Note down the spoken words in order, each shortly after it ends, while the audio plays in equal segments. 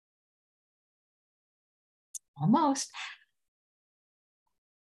Almost.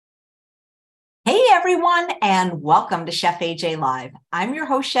 Hey everyone, and welcome to Chef AJ Live. I'm your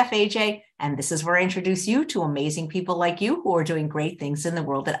host, Chef AJ, and this is where I introduce you to amazing people like you who are doing great things in the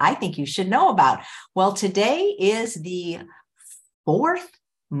world that I think you should know about. Well, today is the fourth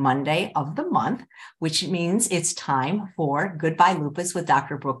Monday of the month, which means it's time for Goodbye Lupus with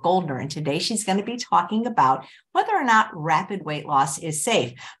Dr. Brooke Goldner. And today she's going to be talking about whether or not rapid weight loss is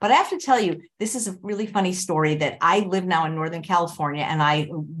safe. But I have to tell you, this is a really funny story that I live now in Northern California and I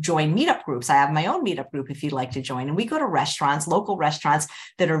join meetup groups. I have my own meetup group if you'd like to join. And we go to restaurants, local restaurants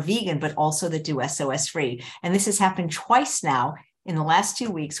that are vegan, but also that do SOS free. And this has happened twice now in the last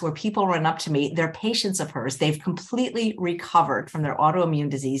 2 weeks where people run up to me, they're patients of hers. They've completely recovered from their autoimmune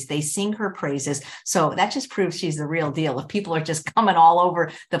disease. They sing her praises. So that just proves she's the real deal. If people are just coming all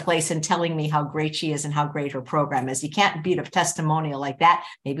over the place and telling me how great she is and how great her program is, you can't beat a testimonial like that.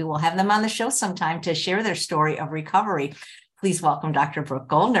 Maybe we'll have them on the show sometime to share their story of recovery. Please welcome Dr. Brooke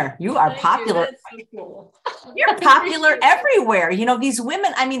Goldner. You are popular. So cool. You're popular everywhere. You know, these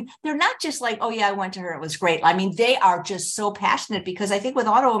women, I mean, they're not just like, oh yeah, I went to her, it was great. I mean, they are just so passionate because I think with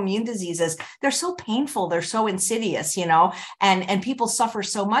autoimmune diseases, they're so painful. They're so insidious, you know, and people suffer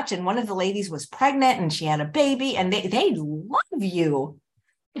so much. And one of the ladies was pregnant and she had a baby and they love you.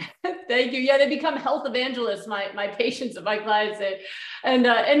 Thank you. Yeah, they become health evangelists, my patients and my clients. And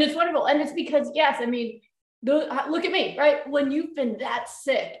it's wonderful. And it's because, yes, I mean, look at me, right? When you've been that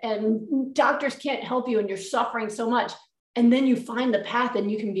sick and doctors can't help you and you're suffering so much, and then you find the path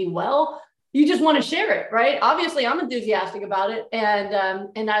and you can be well, you just want to share it, right? Obviously, I'm enthusiastic about it.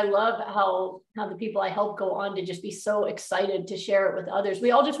 And I love how the people I help go on to just be so excited to share it with others.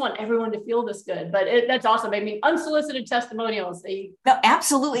 We all just want everyone to feel this good, but that's awesome. I mean, unsolicited testimonials. No,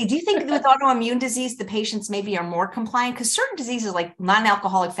 absolutely. Do you think with autoimmune disease, the patients maybe are more compliant? Because certain diseases like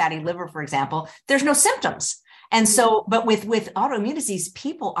non-alcoholic fatty liver, for example, there's no symptoms. And so, but with autoimmune disease,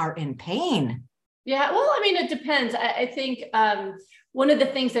 people are in pain. Yeah, well, I mean, it depends. I think one of the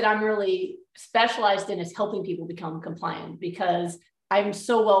things that I'm really specialized in is helping people become compliant because I'm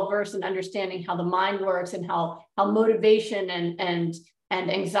so well versed in understanding how the mind works and how motivation and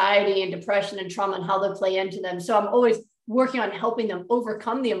anxiety and depression and trauma and how they play into them. So I'm always working on helping them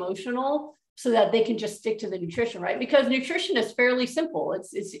overcome the emotional so that they can just stick to the nutrition, right? Because nutrition is fairly simple.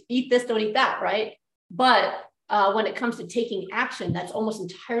 It's eat this, don't eat that, right? But when it comes to taking action, that's almost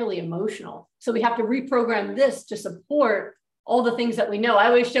entirely emotional. So we have to reprogram this to support all the things that we know. I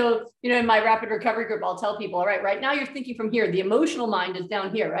always show, in my rapid recovery group, I'll tell people, all right now you're thinking from here. The emotional mind is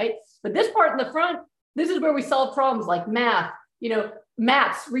down here, right? But this part in the front, this is where we solve problems like math,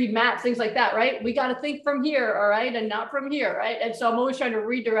 maths, read maths, things like that, right? We got to think from here, all right? And not from here, right? And so I'm always trying to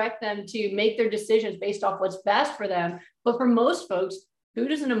redirect them to make their decisions based off what's best for them. But for most folks,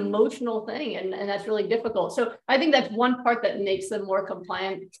 food is an emotional thing, and that's really difficult. So I think that's one part that makes them more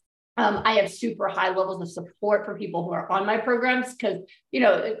compliant. I have super high levels of support for people who are on my programs because,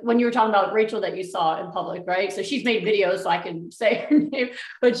 when you were talking about Rachel that you saw in public, right? So she's made videos, so I can say her name,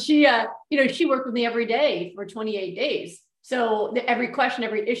 but she worked with me every day for 28 days. So every question,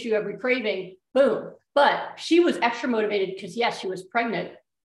 every issue, every craving, boom. But she was extra motivated because, yes, she was pregnant.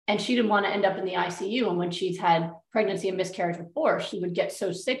 And she didn't want to end up in the ICU. And when she's had pregnancy and miscarriage before, she would get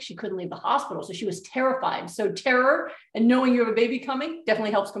so sick, she couldn't leave the hospital. So she was terrified. So terror and knowing you have a baby coming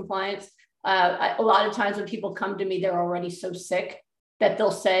definitely helps compliance. A lot of times when people come to me, they're already so sick that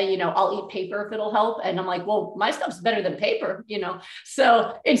they'll say, I'll eat paper if it'll help. And I'm like, well, my stuff's better than paper,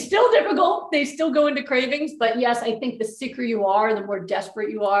 So it's still difficult. They still go into cravings. But yes, I think the sicker you are, the more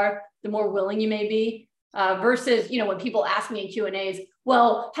desperate you are, the more willing you may be. Versus, when people ask me in Q&As,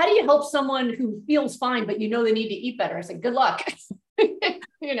 well, how do you help someone who feels fine, but they need to eat better? I said, good luck.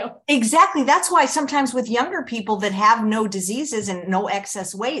 Exactly. That's why sometimes with younger people that have no diseases and no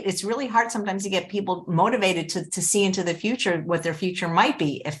excess weight, it's really hard sometimes to get people motivated to see into the future, what their future might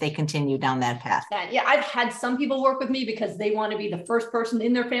be if they continue down that path. Yeah, I've had some people work with me because they want to be the first person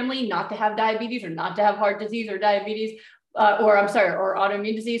in their family not to have diabetes or not to have heart disease or diabetes, or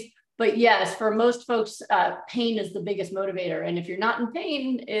autoimmune disease. But yes, for most folks, pain is the biggest motivator. And if you're not in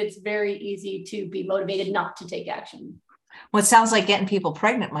pain, it's very easy to be motivated not to take action. Well, it sounds like getting people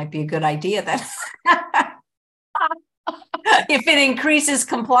pregnant might be a good idea then. If it increases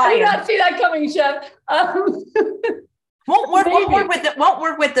compliance. I did not see that coming, Chef. Won't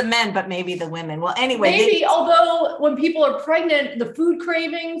work with the men, but maybe the women. Well, anyway. Although when people are pregnant, the food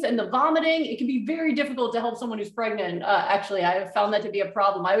cravings and the vomiting, it can be very difficult to help someone who's pregnant. Actually, I have found that to be a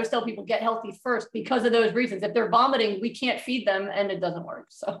problem. I always tell people get healthy first because of those reasons. If they're vomiting, we can't feed them and it doesn't work.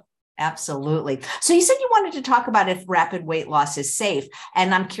 So Absolutely. So you said you wanted to talk about if rapid weight loss is safe.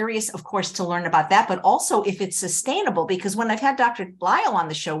 And I'm curious, of course, to learn about that, but also if it's sustainable, because when I've had Dr. Lyle on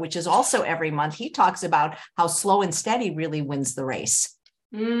the show, which is also every month, he talks about how slow and steady really wins the race.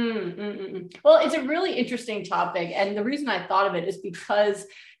 Well, it's a really interesting topic. And the reason I thought of it is because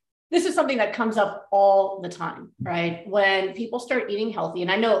this is something that comes up all the time, right? When people start eating healthy,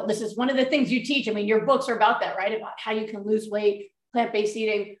 and I know this is one of the things you teach. I mean, your books are about that, right? About how you can lose weight, plant-based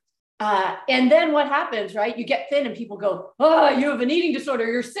eating. And then what happens, right? You get thin and people go, oh, you have an eating disorder.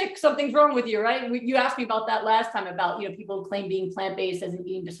 You're sick. Something's wrong with you, right? You asked me about that last time about, people claim being plant-based as an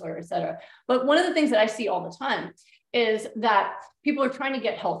eating disorder, et cetera. But one of the things that I see all the time is that people are trying to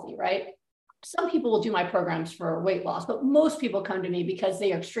get healthy, right? Some people will do my programs for weight loss, but most people come to me because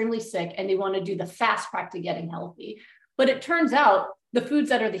they are extremely sick and they want to do the fast track to getting healthy. But it turns out the foods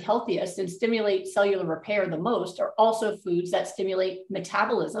that are the healthiest and stimulate cellular repair the most are also foods that stimulate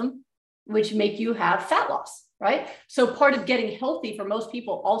metabolism, which make you have fat loss, right? So part of getting healthy for most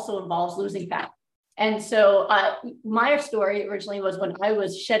people also involves losing fat. And so my story originally was when I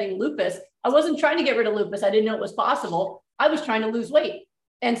was shedding lupus, I wasn't trying to get rid of lupus. I didn't know it was possible. I was trying to lose weight.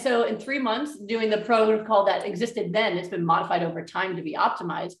 And so in 3 months, doing the protocol that existed then, it's been modified over time to be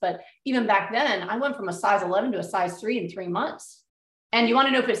optimized. But even back then, I went from a size 11 to a size 3 in 3 months. And you want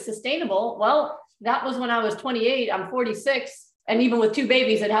to know if it's sustainable? Well, that was when I was 28, I'm 46. And even with 2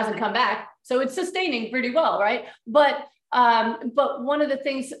 babies, it hasn't come back. So it's sustaining pretty well, right? But one of the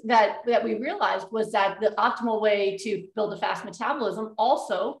things that we realized was that the optimal way to build a fast metabolism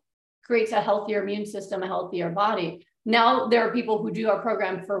also creates a healthier immune system, a healthier body. Now there are people who do our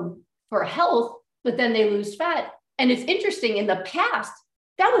program for health, but then they lose fat. And it's interesting, in the past,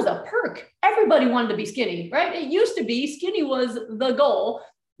 that was a perk. Everybody wanted to be skinny, right? It used to be skinny was the goal.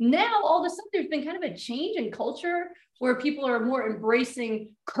 Now, all of a sudden, there's been kind of a change in culture where people are more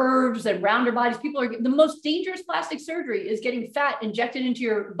embracing curves and rounder bodies. People are, the most dangerous plastic surgery is getting fat injected into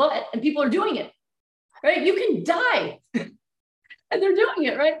your butt, and people are doing it, right? You can die, and they're doing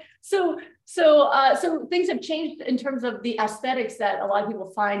it, right? So things have changed in terms of the aesthetics that a lot of people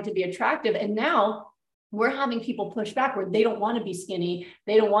find to be attractive. And now we're having people push back where they don't want to be skinny.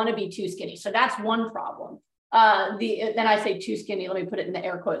 They don't want to be too skinny. So that's one problem. Then I say too skinny, let me put it in the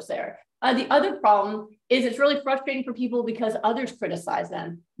air quotes there. The other problem is it's really frustrating for people because others criticize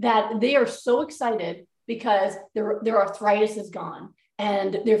them, that they are so excited because their arthritis is gone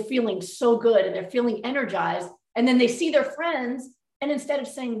and they're feeling so good and they're feeling energized. And then they see their friends, and instead of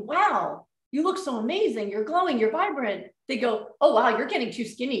saying, wow, you look so amazing, you're glowing, you're vibrant, they go, oh, wow, you're getting too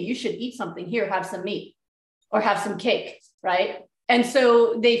skinny. You should eat something. Here, have some meat or have some cake, right? And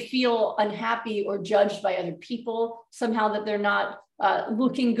so they feel unhappy or judged by other people somehow that they're not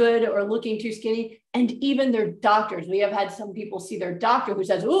looking good or looking too skinny. And even their doctors, we have had some people see their doctor who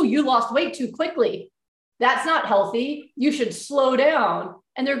says, oh, you lost weight too quickly. That's not healthy. You should slow down.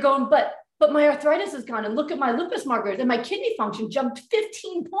 And they're going, but my arthritis is gone. And look at my lupus markers and my kidney function jumped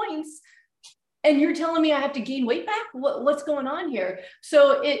 15 points. And you're telling me I have to gain weight back? What's going on here?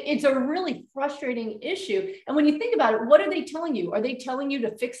 So it's a really frustrating issue. And when you think about it, what are they telling you? Are they telling you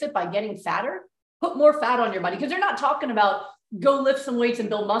to fix it by getting fatter? Put more fat on your body? Because they're not talking about go lift some weights and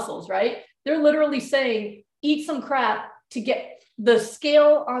build muscles, right? They're literally saying, eat some crap to get the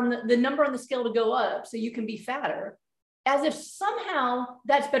scale on the number on the scale to go up so you can be fatter, as if somehow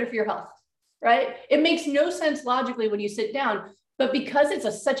that's better for your health, right? It makes no sense logically when you sit down. But because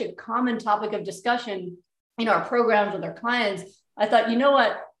it's such a common topic of discussion in our programs with our clients, I thought, you know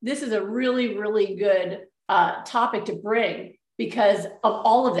what, this is a really, really good topic to bring because of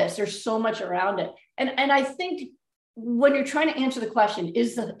all of this. There's so much around it. And I think when you're trying to answer the question,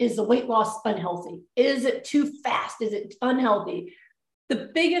 is the weight loss unhealthy? Is it too fast? Is it unhealthy?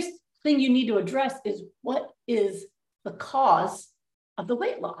 The biggest thing you need to address is what is the cause of the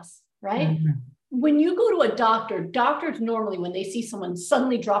weight loss, right? Mm-hmm. When you go to a doctor, doctors normally, when they see someone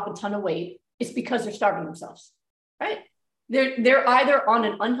suddenly drop a ton of weight, it's because they're starving themselves, right? They're either on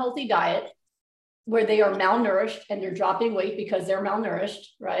an unhealthy diet where they are malnourished and they're dropping weight because they're malnourished,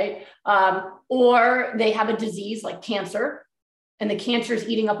 right? Or they have a disease like cancer, and the cancer is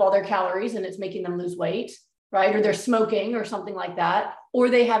eating up all their calories and it's making them lose weight, right? Or they're smoking or something like that. Or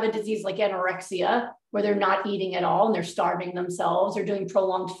they have a disease like anorexia, where they're not eating at all and they're starving themselves. They're doing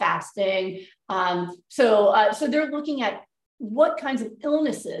prolonged fasting. So they're looking at what kinds of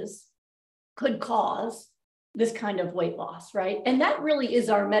illnesses could cause this kind of weight loss, right? And that really is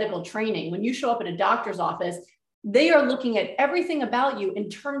our medical training. When you show up at a doctor's office, they are looking at everything about you in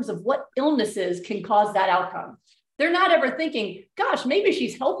terms of what illnesses can cause that outcome. They're not ever thinking, gosh, maybe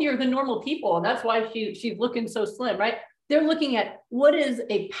she's healthier than normal people, and that's why she's looking so slim, right? They're looking at what is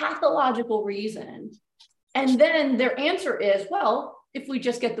a pathological reason. And then their answer is, well, if we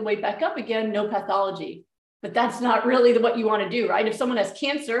just get the weight back up again, no pathology. But that's not really what you want to do, right? If someone has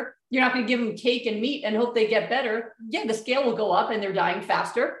cancer, you're not going to give them cake and meat and hope they get better. Yeah, the scale will go up and they're dying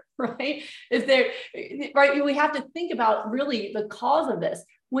faster, right? Right? We have to think about really the cause of this.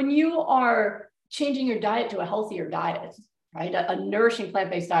 When you are changing your diet to a healthier diet, right? A nourishing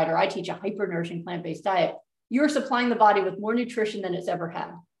plant-based diet, or I teach a hyper-nourishing plant-based diet, you're supplying the body with more nutrition than it's ever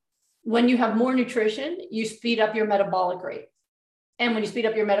had. When you have more nutrition, you speed up your metabolic rate. And when you speed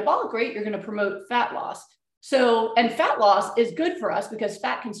up your metabolic rate, you're going to promote fat loss. So, and fat loss is good for us because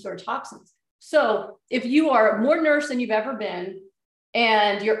fat can store toxins. So if you are more nourished than you've ever been,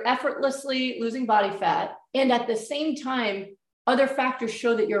 and you're effortlessly losing body fat, and at the same time, other factors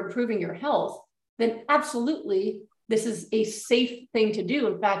show that you're improving your health, then absolutely, this is a safe thing to do.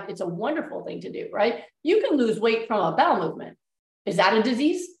 In fact, it's a wonderful thing to do, right? You can lose weight from a bowel movement. Is that a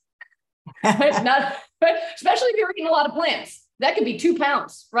disease? Not, especially if you're eating a lot of plants. That could be 2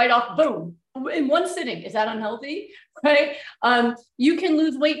 pounds right off, boom, in one sitting. Is that unhealthy? Right? You can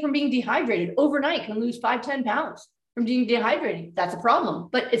lose weight from being dehydrated. Overnight, can lose 5-10 pounds from being dehydrated. That's a problem,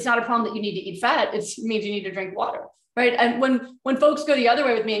 but it's not a problem that you need to eat fat. It means you need to drink water, right? And when folks go the other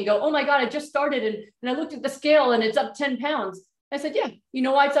way with me and go, oh my God, I just started and I looked at the scale and it's up 10 pounds. I said, yeah, you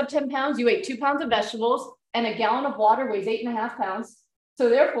know why it's up 10 pounds? You ate 2 pounds of vegetables and a gallon of water weighs 8.5 pounds. So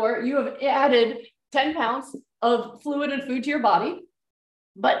therefore you have added 10 pounds of fluid and food to your body,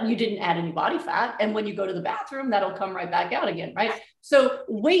 but you didn't add any body fat. And when you go to the bathroom, that'll come right back out again, right? So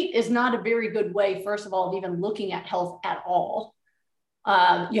weight is not a very good way, first of all, of even looking at health at all.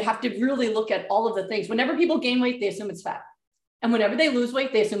 You have to really look at all of the things. Whenever people gain weight, they assume it's fat. And whenever they lose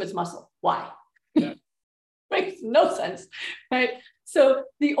weight, they assume it's muscle. Why? Yeah. Makes no sense, right? So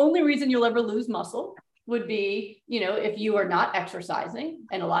the only reason you'll ever lose muscle would be, if you are not exercising,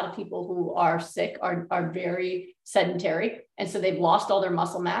 and a lot of people who are sick are very sedentary. And so they've lost all their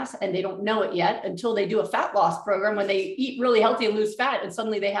muscle mass and they don't know it yet until they do a fat loss program when they eat really healthy and lose fat and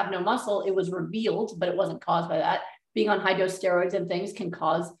suddenly they have no muscle. It was revealed, but it wasn't caused by that. Being on high dose steroids and things can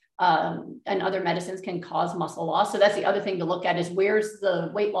cause, and other medicines can cause muscle loss. So that's the other thing to look at is where's the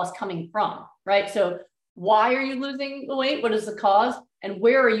weight loss coming from, right? So why are you losing the weight? What is the cause? And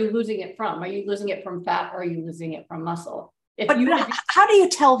where are you losing it from? Are you losing it from fat or are you losing it from muscle? How do you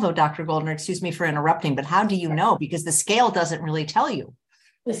tell though, Dr. Goldner, excuse me for interrupting, but how do you know? Because the scale doesn't really tell you.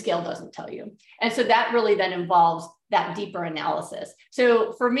 The scale doesn't tell you. And so that really then involves that deeper analysis.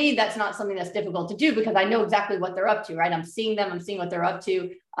 So for me, that's not something that's difficult to do because I know exactly what they're up to, right? I'm seeing them, I'm seeing what they're up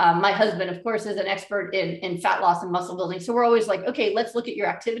to. My husband, of course, is an expert in fat loss and muscle building. So we're always like, okay, let's look at your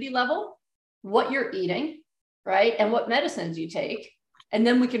activity level, what you're eating, right? And what medicines you take. And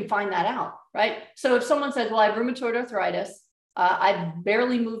then we can find that out, right? So if someone says, well, I have rheumatoid arthritis, I've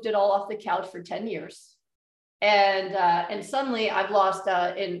barely moved it all off the couch for 10 years. And suddenly I've lost,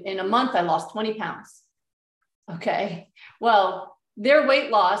 in a month, I lost 20 pounds. Okay, well, their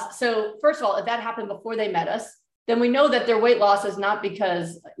weight loss. So first of all, if that happened before they met us, then we know that their weight loss is not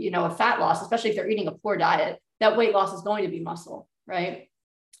because, of fat loss, especially if they're eating a poor diet, that weight loss is going to be muscle, right?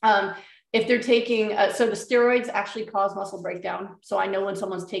 If they're taking, so the steroids actually cause muscle breakdown. So I know when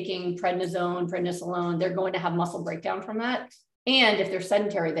someone's taking prednisolone, they're going to have muscle breakdown from that. And if they're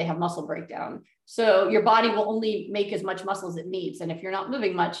sedentary, they have muscle breakdown. So your body will only make as much muscle as it needs. And if you're not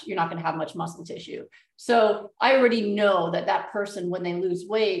moving much, you're not going to have much muscle tissue. So I already know that person, when they lose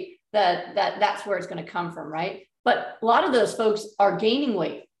weight, that's where it's going to come from, right? But a lot of those folks are gaining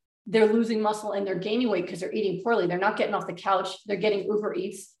weight. They're losing muscle and they're gaining weight because they're eating poorly. They're not getting off the couch. They're getting Uber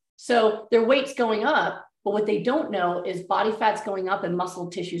Eats. So their weight's going up, but what they don't know is body fat's going up and muscle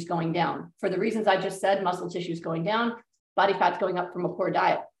tissue's going down. For the reasons I just said, muscle tissue's going down, body fat's going up from a poor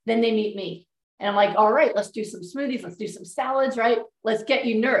diet. Then they meet me. And I'm like, all right, let's do some smoothies, let's do some salads, right? Let's get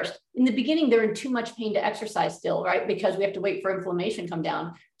you nourished. In the beginning, they're in too much pain to exercise still, right? Because we have to wait for inflammation to come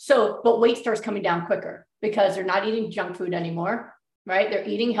down. So, but weight starts coming down quicker because they're not eating junk food anymore, right? They're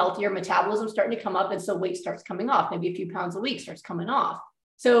eating healthier, metabolism's starting to come up. And so weight starts coming off, maybe a few pounds a week starts coming off.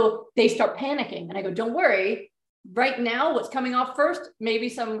 So they start panicking and I go, don't worry. Right now, what's coming off first, maybe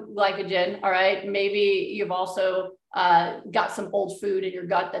some glycogen, all right? Maybe you've also got some old food in your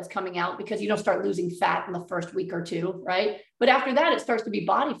gut that's coming out because you don't start losing fat in the first week or two, right? But after that, it starts to be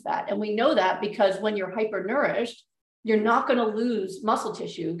body fat. And we know that because when you're hypernourished, you're not going to lose muscle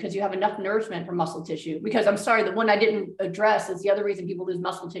tissue because you have enough nourishment for muscle tissue. Because I'm sorry, the one I didn't address is the other reason people lose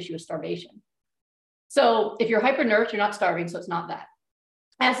muscle tissue is starvation. So if you're hypernourished, you're not starving, so it's not that.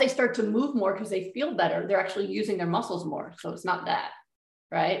 As they start to move more because they feel better, they're actually using their muscles more. So it's not that,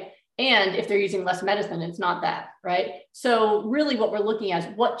 right? And if they're using less medicine, it's not that, right? So really what we're looking at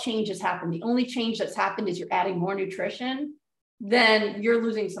is what change has happened. The only change that's happened is you're adding more nutrition, then you're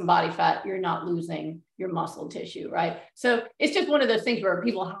losing some body fat. You're not losing your muscle tissue, right? So it's just one of those things where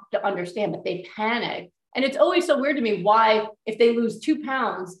people have to understand that they panic. And it's always so weird to me why, if they lose 2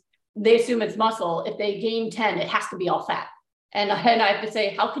 pounds, they assume it's muscle. If they gain 10, it has to be all fat. And I have to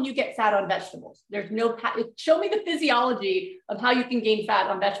say, how can you get fat on vegetables? There's no, show me the physiology of how you can gain fat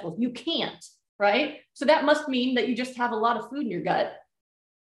on vegetables. You can't, right? So that must mean that you just have a lot of food in your gut.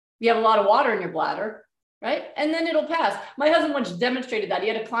 You have a lot of water in your bladder, right? And then it'll pass. My husband once demonstrated that. He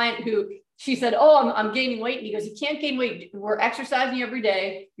had a client who, she said, oh, I'm gaining weight. And he goes, you can't gain weight. We're exercising every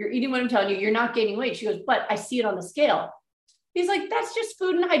day. You're eating what I'm telling you. You're not gaining weight. She goes, but I see it on the scale. He's like, that's just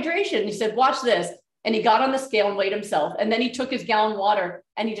food and hydration. He said, watch this. And he got on the scale and weighed himself. And then he took his gallon of water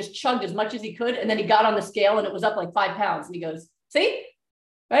and he just chugged as much as he could. And then he got on the scale and it was up like 5 pounds. And he goes, see,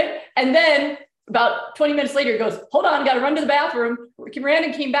 right? And then about 20 minutes later, he goes, hold on, got to run to the bathroom. Ran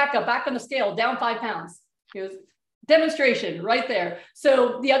and came back up, back on the scale, down 5 pounds. He goes, demonstration right there.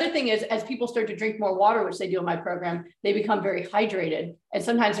 So the other thing is, as people start to drink more water, which they do in my program, they become very hydrated. And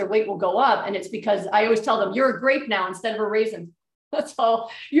sometimes their weight will go up. And it's because I always tell them, you're a grape now instead of a raisin. That's all.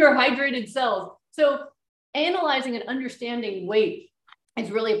 You're hydrated cells. So analyzing and understanding weight is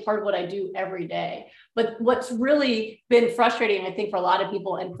really a part of what I do every day. But what's really been frustrating, I think, for a lot of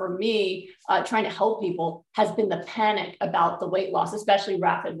people, and for me, trying to help people, has been the panic about the weight loss, especially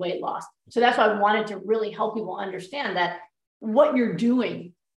rapid weight loss. So that's why I wanted to really help people understand that what you're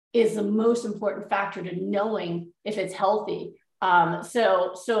doing is the most important factor to knowing if it's healthy.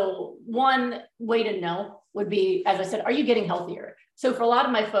 So one way to know would be, as I said, are you getting healthier? So for a lot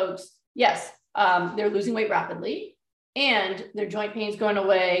of my folks, yes, they're losing weight rapidly and their joint pain's going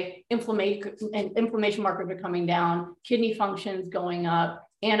away, inflammation markers are coming down, kidney function's going up,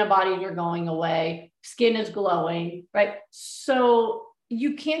 antibodies are going away, skin is glowing, right? So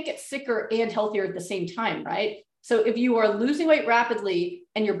you can't get sicker and healthier at the same time, right? So if you are losing weight rapidly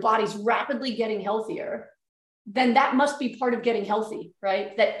and your body's rapidly getting healthier, then that must be part of getting healthy,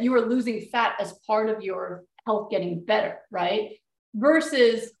 right? That you are losing fat as part of your health getting better, right?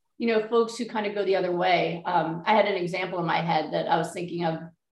 Versus, folks who kind of go the other way. I had an example in my head that I was thinking of,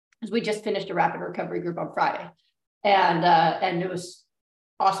 as we just finished a rapid recovery group on Friday, and it was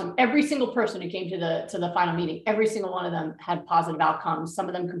awesome. Every single person who came to the final meeting, every single one of them had positive outcomes. Some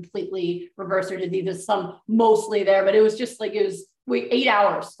of them completely reversed their diseases, some mostly there, but it was just like, 8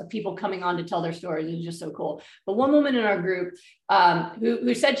 hours of people coming on to tell their stories. It was just so cool. But one woman in our group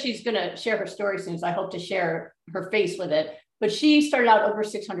who said she's going to share her story soon, so I hope to share her face with it. But she started out over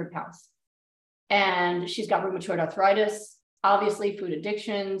 600 pounds and she's got rheumatoid arthritis, obviously food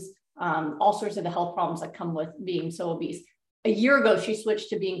addictions, all sorts of the health problems that come with being so obese. A year ago, she switched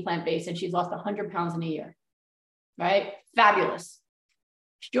to being plant-based and she's lost 100 pounds in a year, right? Fabulous.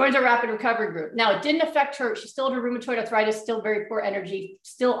 She joins our rapid recovery group. Now, it didn't affect her. She still had her rheumatoid arthritis, still very poor energy,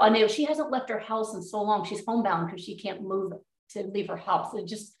 still unable. She hasn't left her house in so long. She's homebound because she can't move to leave her house. It's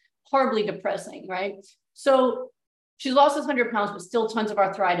just horribly depressing, right? So she's lost 100 pounds, but still tons of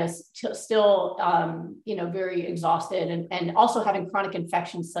arthritis, still, very exhausted and also having chronic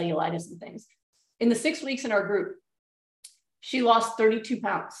infections, cellulitis and things. In the 6 weeks in our group, she lost 32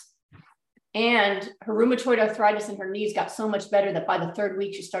 pounds. And her rheumatoid arthritis in her knees got so much better that by the 3rd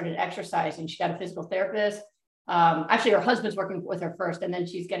week, she started exercising. She got a physical therapist. Actually, her husband's working with her first, and then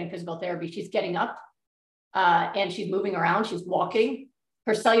she's getting physical therapy. She's getting up and she's moving around. She's walking.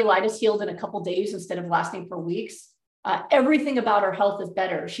 Her cellulitis healed in a couple of days instead of lasting for weeks. Everything about her health is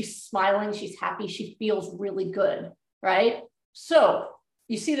better. She's smiling. She's happy. She feels really good, right? So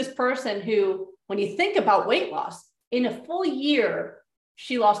you see this person who, when you think about weight loss, in a full year,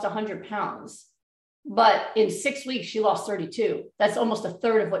 she lost 100 pounds, but in 6 weeks, she lost 32. That's almost a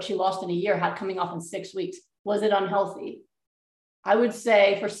third of what she lost in a year, coming off in 6 weeks. Was it unhealthy? I would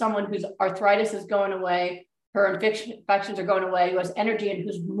say for someone whose arthritis is going away, her infections are going away, who has energy and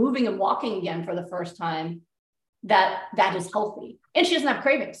who's moving and walking again for the first time, that is healthy. And she doesn't have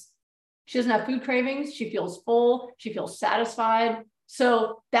cravings. She doesn't have food cravings. She feels full. She feels satisfied.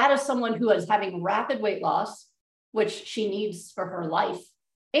 So that is someone who is having rapid weight loss, which she needs for her life,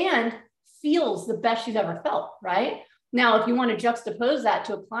 and feels the best she's ever felt, right? Now, if you want to juxtapose that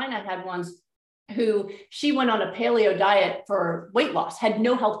to a client I had once who she went on a paleo diet for weight loss, had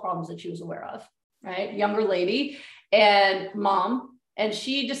no health problems that she was aware of, right? Younger lady and mom, and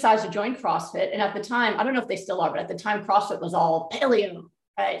she decides to join CrossFit. And at the time, I don't know if they still are, but at the time, CrossFit was all paleo,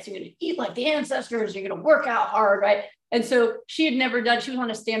 right? So you're going to eat like the ancestors, you're going to work out hard, right? And so she had never done, she was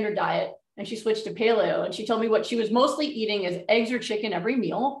on a standard diet and she switched to paleo. And she told me what she was mostly eating is eggs or chicken every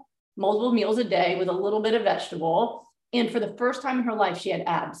meal. multiple meals a day with a little bit of vegetable. And for the first time in her life, she had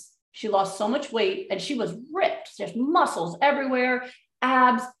abs. She lost so much weight and she was ripped, just muscles everywhere,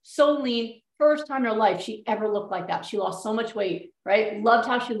 abs, so lean. First time in her life she ever looked like that. She lost so much weight, right? Loved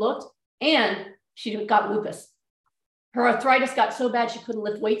how she looked. And she got lupus. Her arthritis got so bad she couldn't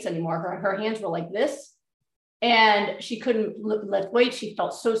lift weights anymore. Her hands were like this and she couldn't lift weights. She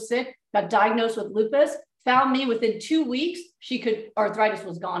felt so sick, got diagnosed with lupus, found me within 2 weeks, arthritis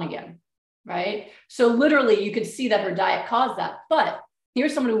was gone again, right? So literally you could see that her diet caused that. But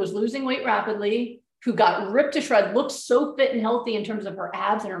here's someone who was losing weight rapidly, who got ripped to shreds, looked so fit and healthy in terms of her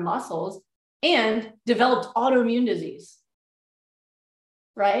abs and her muscles, and developed autoimmune disease,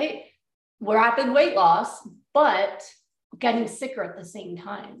 right? Rapid weight loss, but getting sicker at the same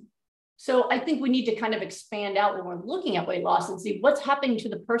time. So I think we need to kind of expand out when we're looking at weight loss and see what's happening to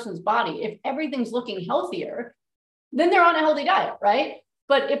the person's body. If everything's looking healthier, then they're on a healthy diet, right?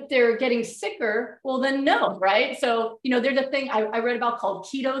 But if they're getting sicker, well, then no, right? So, there's a thing I read about called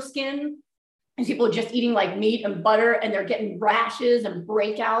keto skin, and people are just eating like meat and butter and they're getting rashes and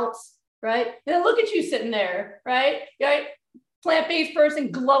breakouts, right? And then look at you sitting there, right? Right? Plant-based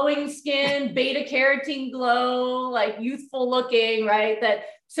person, glowing skin, beta carotene glow, like youthful looking, right?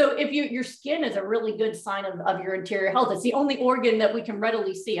 So if your skin is a really good sign of your interior health. It's the only organ that we can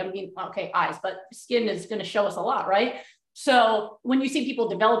readily see. I mean, okay, eyes, but skin is going to show us a lot, right? So when you see people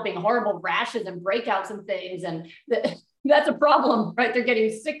developing horrible rashes and breakouts and things, and that's a problem, right? They're getting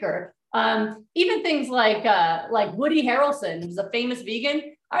sicker. Even things like Woody Harrelson, who's a famous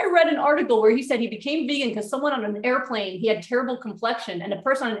vegan. I read an article where he said he became vegan because someone on an airplane, he had terrible complexion, and a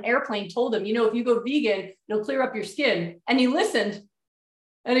person on an airplane told him, if you go vegan, it'll clear up your skin. And he listened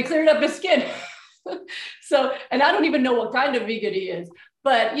and it cleared up his skin. So, and I don't even know what kind of vegan he is,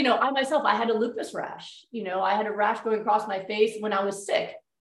 but, I myself, I had a lupus rash. I had a rash going across my face when I was sick.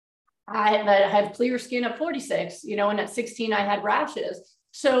 I had clear skin at 46, and at 16, I had rashes.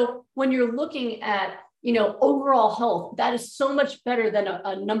 So when you're looking at, overall health, that is so much better than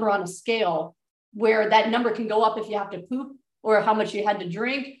a number on a scale where that number can go up if you have to poop or how much you had to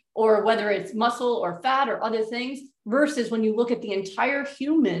drink or whether it's muscle or fat or other things versus when you look at the entire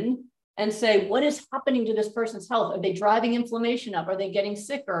human and say, what is happening to this person's health? Are they driving inflammation up? Are they getting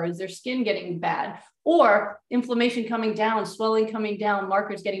sicker? Is their skin getting bad? Or inflammation coming down, swelling coming down,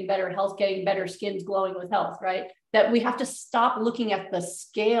 markers getting better, health getting better, skin's glowing with health, right? That we have to stop looking at the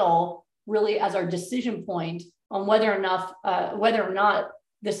scale really as our decision point on whether or not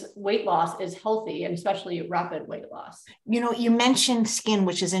this weight loss is healthy, and especially rapid weight loss. You mentioned skin,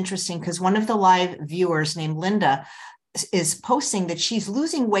 which is interesting because one of the live viewers named Linda is posting that she's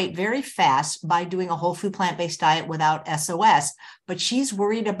losing weight very fast by doing a whole food plant-based diet without SOS, but she's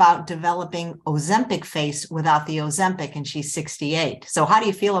worried about developing Ozempic face without the Ozempic, and she's 68. So how do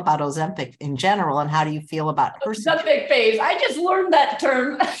you feel about Ozempic in general, and how do you feel about her Ozempic face? I just learned that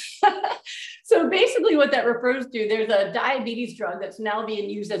term. So basically what that refers to, there's a diabetes drug that's now being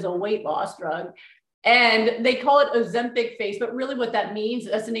used as a weight loss drug. And they call it Ozempic face, but really what that means,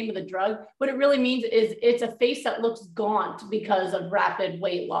 that's the name of the drug. What it really means is it's a face that looks gaunt because of rapid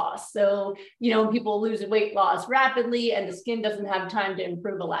weight loss. So, people lose weight loss rapidly and the skin doesn't have time to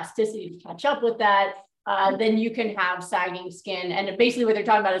improve elasticity to catch up with that. Then you can have sagging skin. And basically what they're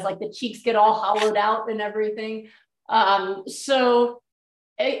talking about is like the cheeks get all hollowed out and everything. So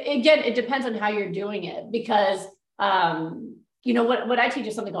again, it depends on how you're doing it because, what I teach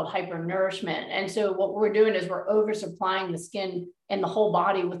is something called hypernourishment. And so what we're doing is we're oversupplying the skin and the whole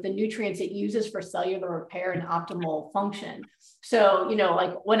body with the nutrients it uses for cellular repair and optimal function. So,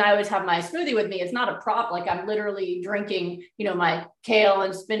 like when I always have my smoothie with me, it's not a prop. Like I'm literally drinking, my kale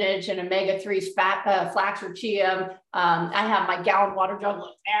and spinach and omega-3s, flax or chia. I have my gallon water jug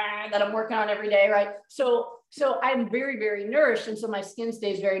that I'm working on every day, right? So I'm very, very nourished. And so my skin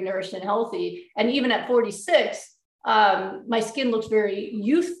stays very nourished and healthy. And even at 46, my skin looks very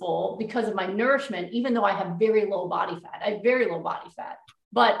youthful because of my nourishment, even though I have very low body fat. I have very low body fat,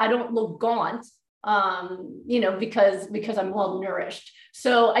 but I don't look gaunt, because I'm well nourished.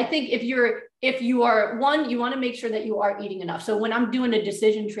 So I think if you are one, you want to make sure that you are eating enough. So when I'm doing a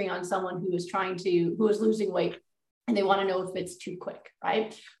decision tree on someone who is losing weight and they want to know if it's too quick,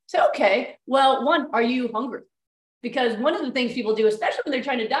 right? So, okay, well, one, are you hungry? Because one of the things people do, especially when they're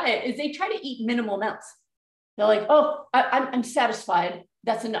trying to diet, is they try to eat minimal amounts. They're like, oh, I'm satisfied.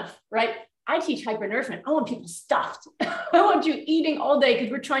 That's enough, right? I teach hypernourishment. I want people stuffed. I want you eating all day because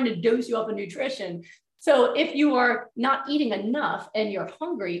we're trying to dose you up on nutrition. So if you are not eating enough and you're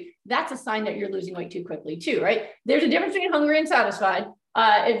hungry, that's a sign that you're losing weight too quickly too, right? There's a difference between hungry and satisfied.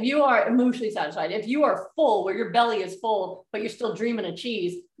 If you are emotionally satisfied, if you are full, where your belly is full, but you're still dreaming of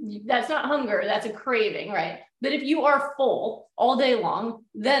cheese, that's not hunger, that's a craving, right? But if you are full all day long,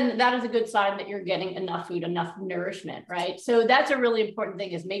 then that is a good sign that you're getting enough food, enough nourishment, right? So that's a really important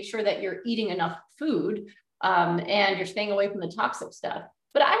thing, is make sure that you're eating enough food and you're staying away from the toxic stuff.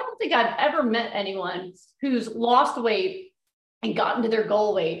 But I don't think I've ever met anyone who's lost weight and gotten to their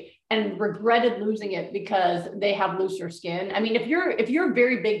goal weight and regretted losing it because they have looser skin. I mean, if you're a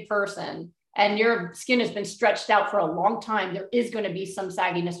very big person and your skin has been stretched out for a long time, there is going to be some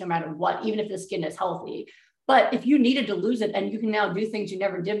sagginess no matter what, even if the skin is healthy. But if you needed to lose it and you can now do things you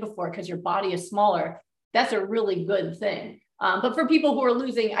never did before because your body is smaller, that's a really good thing. But for people who are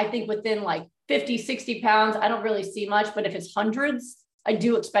losing, I think within like 50, 60 pounds, I don't really see much, but if it's hundreds, I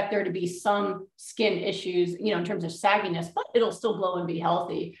do expect there to be some skin issues, in terms of sagginess, but it'll still glow and be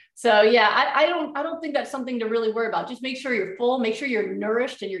healthy. So yeah, I don't think that's something to really worry about. Just make sure you're full, make sure you're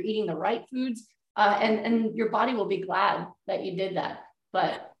nourished and you're eating the right foods, and your body will be glad that you did that.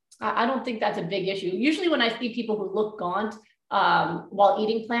 But I don't think that's a big issue. Usually when I see people who look gaunt while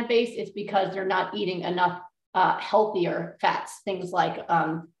eating plant-based, it's because they're not eating enough healthier fats, things like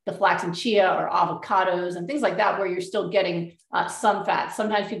the flax and chia or avocados and things like that, where you're still getting some fats.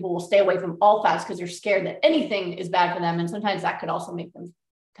 Sometimes people will stay away from all fats because they're scared that anything is bad for them. And sometimes that could also make them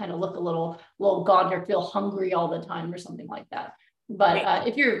kind of look a little gaunt or feel hungry all the time or something like that. But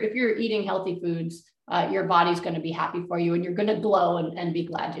if you're eating healthy foods, your body's going to be happy for you and you're going to glow and be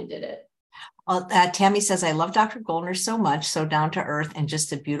glad you did it. Well, Tammy says, I love Dr. Goldner so much, so down to earth and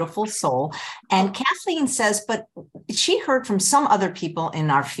just a beautiful soul. And Kathleen says, but she heard from some other people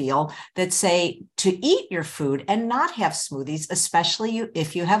in our field that say to eat your food and not have smoothies, especially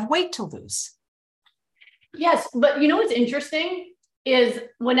if you have weight to lose. Yes, but what's interesting is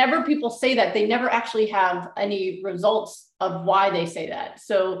whenever people say that, they never actually have any results of why they say that.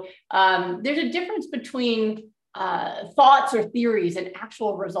 So there's a difference between thoughts or theories and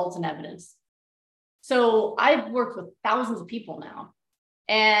actual results and evidence. So I've worked with thousands of people now,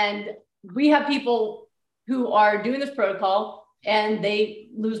 and we have people who are doing this protocol and they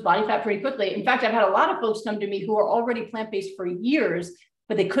lose body fat pretty quickly. In fact, I've had a lot of folks come to me who are already plant-based for years,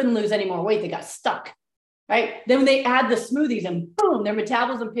 but they couldn't lose any more weight. They got stuck, right? Then they add the smoothies and boom, their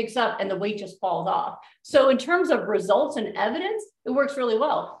metabolism picks up and the weight just falls off. So in terms of results and evidence, it works really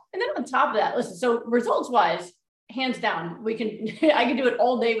well. And then on top of that, listen, so results wise, hands down, I can do it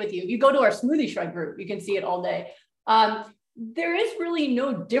all day with you. If you go to our smoothie shred group, you can see it all day. There is really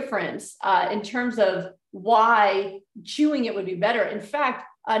no difference in terms of why chewing it would be better. In fact,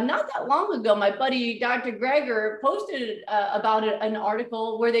 not that long ago, my buddy, Dr. Greger, posted about an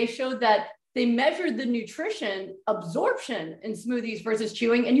article where they showed that they measured the nutrition absorption in smoothies versus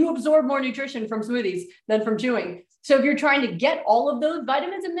chewing, and you absorb more nutrition from smoothies than from chewing. So if you're trying to get all of those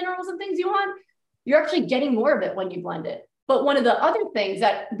vitamins and minerals and things you want, you're actually getting more of it when you blend it. But one of the other things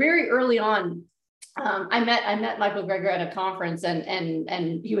that very early on, I met Michael Greger at a conference,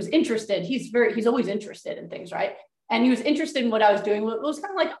 and he was interested. He's always interested in things, right? And he was interested in what I was doing. It was kind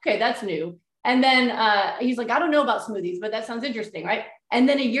of like, okay, that's new. And then he's like, I don't know about smoothies, but that sounds interesting, right? And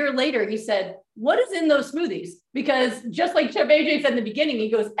then a year later, he said, what is in those smoothies? Because just like Chef AJ said in the beginning, he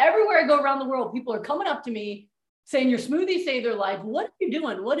goes, everywhere I go around the world, people are coming up to me saying, your smoothies saved their life. What are you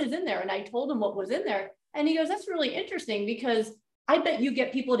doing? What is in there? And I told him what was in there. And he goes, that's really interesting because I bet you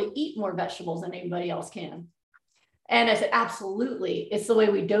get people to eat more vegetables than anybody else can. And I said, absolutely. It's the way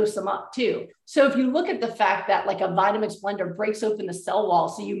we dose them up too. So if you look at the fact that like a Vitamix blender breaks open the cell wall,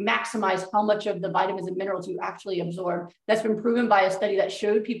 so you maximize how much of the vitamins and minerals you actually absorb, that's been proven by a study that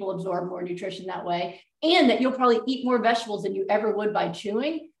showed people absorb more nutrition that way, and that you'll probably eat more vegetables than you ever would by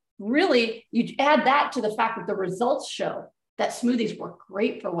chewing. Really, you add that to the fact that the results show that smoothies work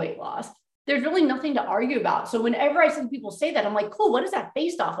great for weight loss. There's really nothing to argue about. So whenever I see people say that, I'm like, cool, what is that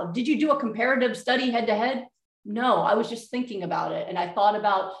based off of? Did you do a comparative study head to head? No, I was just thinking about it. And I thought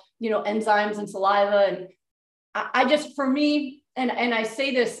about, enzymes and saliva. And I just, for me, and I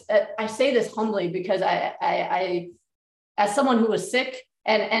say this humbly because I as someone who was sick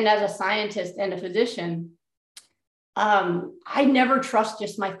and as a scientist and a physician, I never trust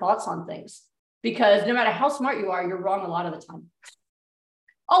just my thoughts on things, because no matter how smart you are, you're wrong a lot of the time.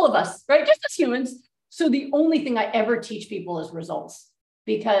 All of us, right? Just as humans. So the only thing I ever teach people is results,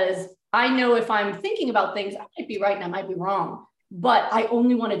 because I know if I'm thinking about things, I might be right and I might be wrong, but I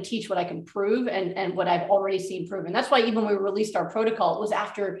only want to teach what I can prove and what I've already seen proven. That's why even when we released our protocol, it was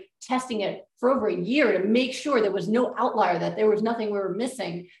after testing it for over a year to make sure there was no outlier, that there was nothing we were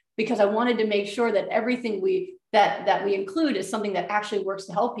missing, because I wanted to make sure that everything that we include is something that actually works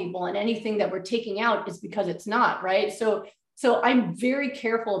to help people, and anything that we're taking out is because it's not, right? So So I'm very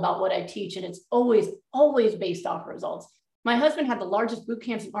careful about what I teach, and it's always based off results. My husband had the largest boot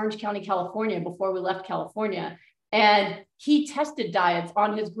camps in Orange County, California before we left California. And he tested diets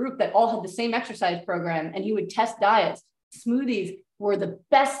on his group that all had the same exercise program, and he would test diets. Smoothies were the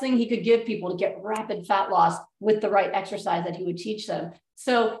best thing he could give people to get rapid fat loss with the right exercise that he would teach them.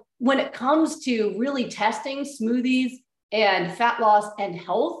 So when it comes to really testing smoothies and fat loss and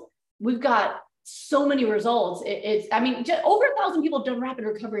health, we've got so many results. I mean, over 1,000 people have done rapid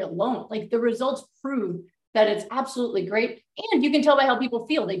recovery alone. Like, the results prove that it's absolutely great. And you can tell by how people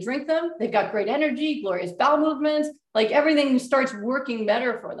feel. They drink them, they've got great energy, glorious bowel movements, like everything starts working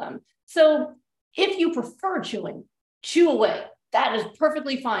better for them. So if you prefer chewing, chew away. That is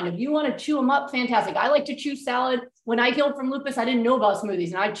perfectly fine. If you want to chew them up, fantastic. I like to chew salad. When I healed from lupus, I didn't know about smoothies,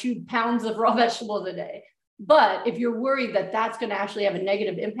 and I chewed pounds of raw vegetables a day. But if you're worried that that's going to actually have a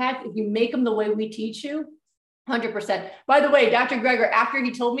negative impact, if you make them the way we teach you, 100%. By the way, Dr. Greger, after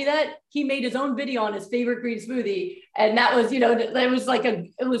he told me that, he made his own video on his favorite green smoothie. And that was, it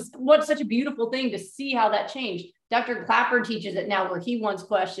was such a beautiful thing to see how that changed. Dr. Clapper teaches it now, where he once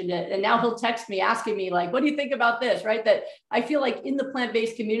questioned it. And now he'll text me asking me, like, what do you think about this? Right. That I feel like in the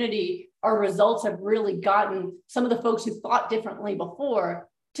plant-based community, our results have really gotten some of the folks who thought differently before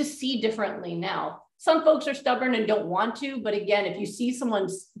to see differently now. Some folks are stubborn and don't want to, but again, if you see someone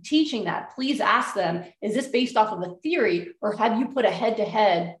teaching that, please ask them, is this based off of a theory, or have you put a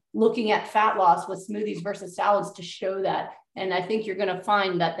head-to-head looking at fat loss with smoothies versus salads to show that? And I think you're going to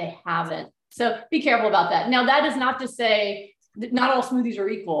find that they haven't. So be careful about that. Now, that is not to say that not all smoothies are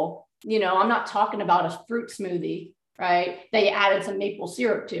equal. I'm not talking about a fruit smoothie, right? They added some maple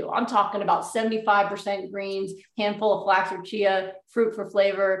syrup to. I'm talking about 75% greens, handful of flax or chia, fruit for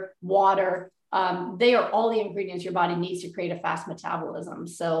flavor, water. They are all the ingredients your body needs to create a fast metabolism.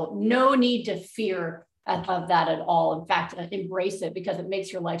 So no need to fear of that at all. In fact, embrace it, because it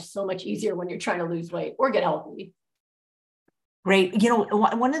makes your life so much easier when you're trying to lose weight or get healthy. Great.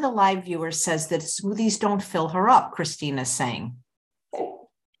 One of the live viewers says that smoothies don't fill her up, Christina's saying.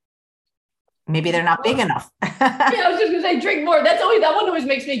 Maybe they're not big enough. Yeah, I was just going to say, drink more. That one always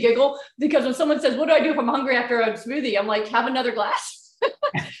makes me giggle, because when someone says, what do I do if I'm hungry after a smoothie? I'm like, have another glass.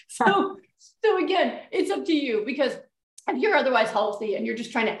 So again, it's up to you, because if you're otherwise healthy and you're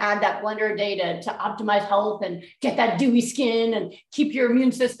just trying to add that blender a day to optimize health and get that dewy skin and keep your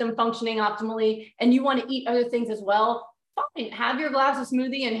immune system functioning optimally, and you want to eat other things as well, fine, have your glass of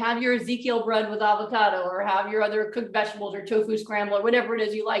smoothie and have your Ezekiel bread with avocado, or have your other cooked vegetables or tofu scramble or whatever it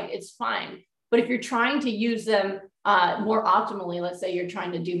is you like. It's fine. But if you're trying to use them more optimally, let's say you're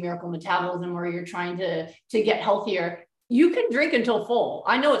trying to do miracle metabolism, or you're trying to get healthier, you can drink until full.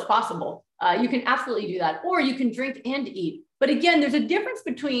 I know it's possible. You can absolutely do that, or you can drink and eat. But again, there's a difference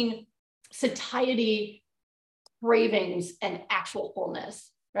between satiety, cravings, and actual fullness,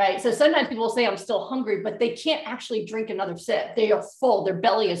 right? So sometimes people say, I'm still hungry, but they can't actually drink another sip. They are full, their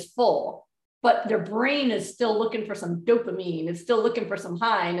belly is full, but their brain is still looking for some dopamine. It's still looking for some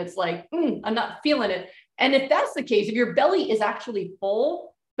high, and it's like, I'm not feeling it. And if that's the case, if your belly is actually full,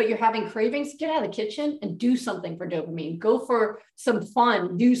 but you're having cravings, get out of the kitchen and do something for dopamine. Go for some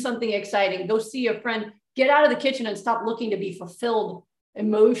fun, do something exciting, go see a friend, get out of the kitchen and stop looking to be fulfilled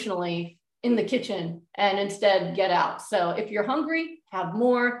emotionally in the kitchen, and instead get out. So if you're hungry, have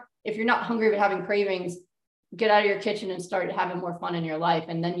more. If you're not hungry but having cravings, get out of your kitchen and start having more fun in your life.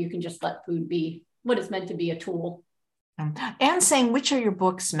 And then you can just let food be what it's meant to be, a tool. And saying, which of your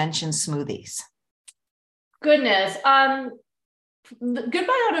books mention smoothies? Goodness.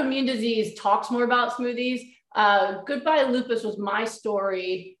 Goodbye Autoimmune Disease talks more about smoothies. Goodbye Lupus was my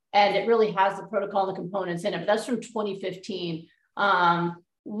story, and it really has the protocol and the components in it. But that's from 2015. In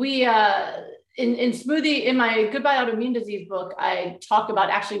my Goodbye Autoimmune Disease book, I talk about,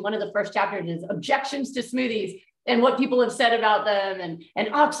 actually one of the first chapters is objections to smoothies and what people have said about them, and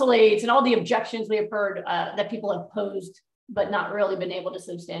oxalates and all the objections we have heard that people have posed but not really been able to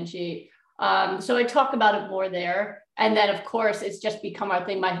substantiate. So I talk about it more there. And then, of course, it's just become our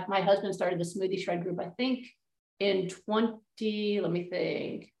thing. My husband started the Smoothie Shred group, I think, in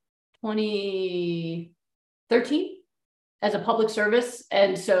 2013 as a public service.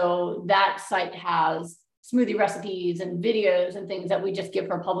 And so that site has smoothie recipes and videos and things that we just give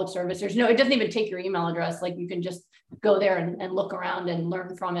for public service. It doesn't even take your email address. Like, you can just go there and look around and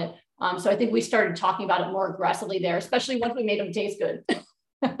learn from it. So I think we started talking about it more aggressively there, especially once we made them taste good.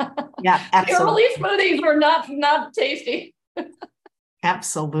 Yeah, absolutely. Early smoothies were not tasty.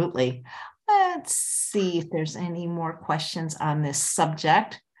 Absolutely. Let's see if there's any more questions on this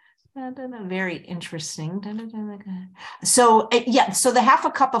subject. Very interesting. So yeah, so the half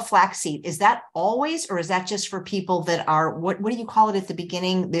a cup of flaxseed, is that always, or is that just for people that are, what do you call it at the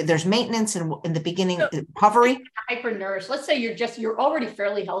beginning? There's maintenance and in the beginning, So, recovery. Hypernourished. Let's say you're already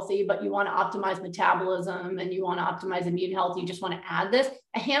fairly healthy, but you want to optimize metabolism and you want to optimize immune health. You just want to add this.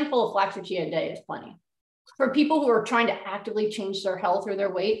 A handful of flax or chia a day is plenty. For people who are trying to actively change their health or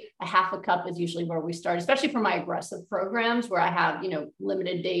their weight, a half a cup is usually where we start, especially for my aggressive programs where I have,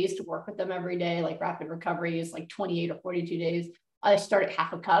 limited days to work with them every day, like rapid recovery is like 28 or 42 days. I start at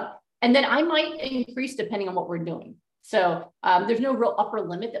half a cup and then I might increase depending on what we're doing. So there's no real upper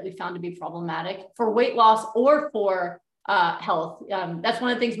limit that we found to be problematic for weight loss or for health. That's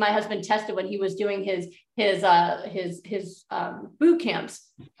one of the things my husband tested when he was doing his boot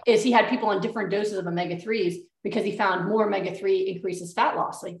camps, is he had people on different doses of omega-3s because he found more omega-3 increases fat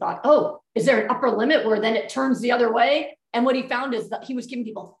loss. So he thought, oh, is there an upper limit where then it turns the other way? And what he found is that he was giving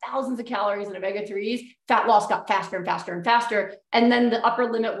people thousands of calories in omega-3s, fat loss got faster and faster and faster. And then the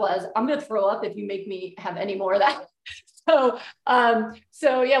upper limit was, I'm going to throw up if you make me have any more of that.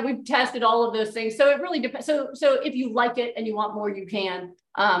 So yeah, we've tested all of those things. So it really depends. So if you like it and you want more, you can.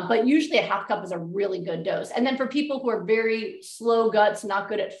 But usually a half cup is a really good dose. And then for people who are very slow guts, not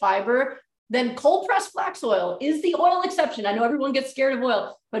good at fiber, then cold pressed flax oil is the oil exception. I know everyone gets scared of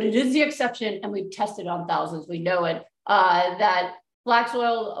oil, but it is the exception. And we've tested on thousands. We know it, that flax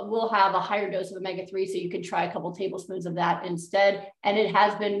oil will have a higher dose of omega-3. So you can try a couple tablespoons of that instead. And it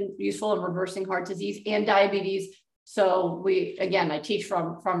has been useful in reversing heart disease and diabetes. So I teach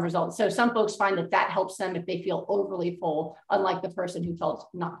from results. So some folks find that helps them if they feel overly full, unlike the person who felt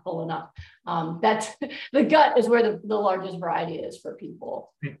not full enough. That's the gut is where the largest variety is for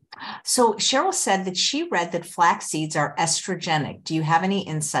people. So Cheryl said that she read that flax seeds are estrogenic. Do you have any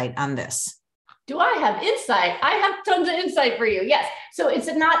insight on this? Do I have insight? I have tons of insight for you. Yes. So it's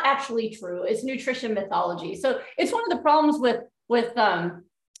not actually true. It's nutrition mythology. So it's one of the problems with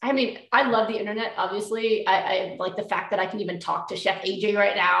I love the internet, obviously. I like the fact that I can even talk to Chef AJ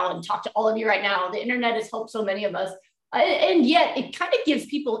right now and talk to all of you right now. The internet has helped so many of us. And yet it kind of gives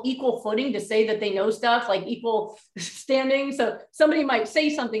people equal footing to say that they know stuff, like equal standing. So somebody might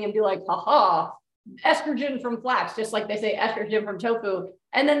say something and be like, haha, estrogen from flax, just like they say estrogen from tofu.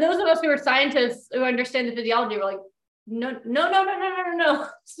 And then those of us who are scientists who understand the physiology were like, no.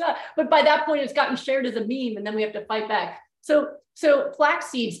 It's not. But by that point, it's gotten shared as a meme, and then we have to fight back. So flax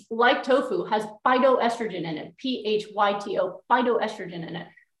seeds, like tofu, has phytoestrogen in it, PHYTO, phytoestrogen in it.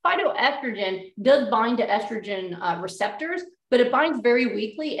 Phytoestrogen does bind to estrogen receptors, but it binds very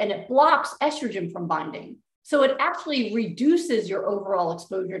weakly and it blocks estrogen from binding. So it actually reduces your overall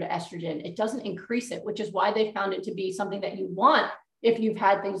exposure to estrogen. It doesn't increase it, which is why they found it to be something that you want if you've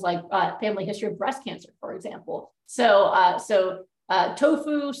had things like family history of breast cancer, for example. So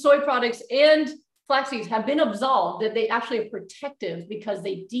tofu, soy products, and flax seeds have been absolved that they actually are protective because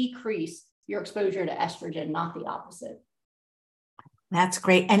they decrease your exposure to estrogen, not the opposite. That's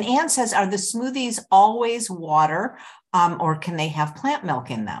great. And Anne says, are the smoothies always water, or can they have plant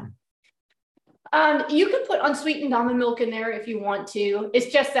milk in them? You can put unsweetened almond milk in there if you want to.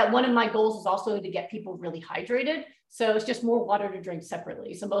 It's just that one of my goals is also to get people really hydrated. So it's just more water to drink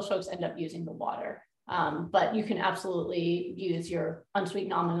separately. So most folks end up using the water. But you can absolutely use your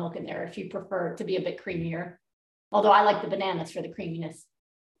unsweetened almond milk in there if you prefer to be a bit creamier. Although I like the bananas for the creaminess.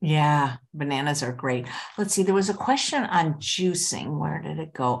 Yeah, bananas are great. Let's see. There was a question on juicing. Where did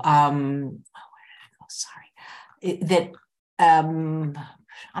it go? Sorry.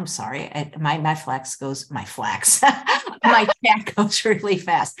 I'm sorry. My flax goes, my chat goes really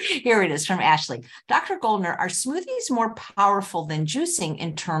fast. Here it is from Ashley. Dr. Goldner, are smoothies more powerful than juicing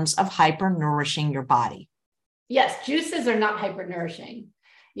in terms of hyper-nourishing your body? Yes, juices are not hyper-nourishing.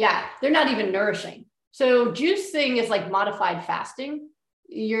 Yeah, they're not even nourishing. So juicing is like modified fasting.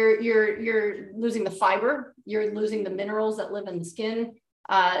 You're losing the fiber, you're losing the minerals that live in the skin.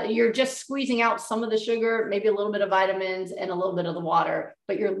 You're just squeezing out some of the sugar, maybe a little bit of vitamins and a little bit of the water,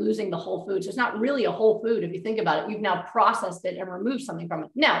 but you're losing the whole food. So it's not really a whole food. If you think about it, you've now processed it and removed something from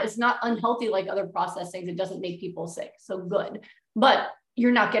it. Now, it's not unhealthy like other processed things. It doesn't make people sick. So good. But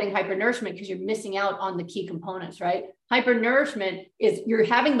you're not getting hypernourishment because you're missing out on the key components, right? Hypernourishment is you're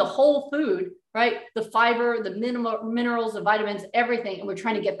having the whole food, right? The fiber, the minerals, the vitamins, everything. And we're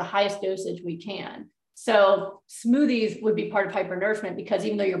trying to get the highest dosage we can. So smoothies would be part of hypernourishment because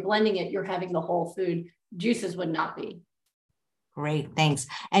even though you're blending it, you're having the whole food. Juices would not be. Great, thanks.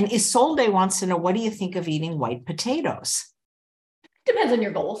 And Isolde wants to know, what do you think of eating white potatoes? Depends on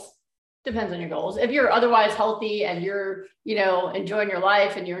your goals. Depends on your goals. If you're otherwise healthy and you're, enjoying your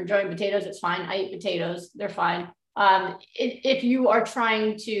life and you're enjoying potatoes, it's fine. I eat potatoes. They're fine. If you are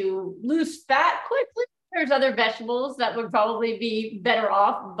trying to lose fat quickly, there's other vegetables that would probably be better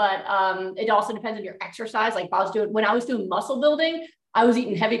off, but it also depends on your exercise. Like when I was doing muscle building, I was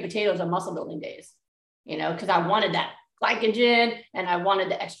eating heavy potatoes on muscle building days, because I wanted that glycogen and I wanted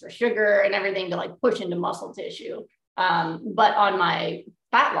the extra sugar and everything to like push into muscle tissue. But on my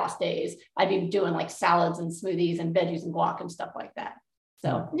fat loss days, I'd be doing like salads and smoothies and veggies and guac and stuff like that.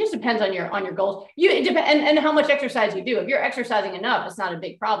 So it just depends on your goals. It depends and how much exercise you do. If you're exercising enough, it's not a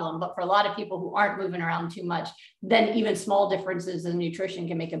big problem. But for a lot of people who aren't moving around too much, then even small differences in nutrition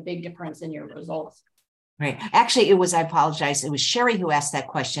can make a big difference in your results. Right. Actually, I apologize. It was Sherry who asked that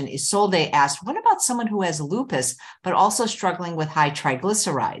question. Isolde asked, what about someone who has lupus, but also struggling with high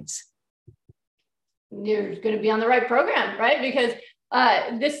triglycerides? You're going to be on the right program, right? Because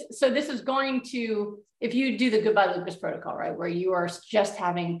this is going to, if you do the Goodbye Lupus protocol, right, where you are just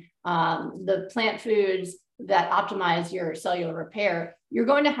having the plant foods that optimize your cellular repair, you're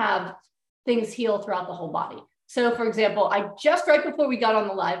going to have things heal throughout the whole body. So for example, right before we got on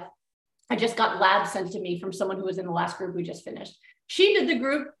the live, I just got labs sent to me from someone who was in the last group we just finished. She did the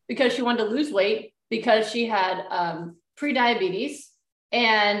group because she wanted to lose weight because she had pre-diabetes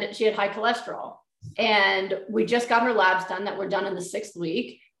and she had high cholesterol. And we just got her labs done that were done in the 6th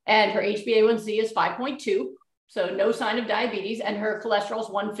week. And her HbA1c is 5.2. So no sign of diabetes. And her cholesterol is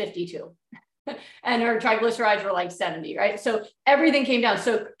 152. And her triglycerides were like 70, right? So everything came down.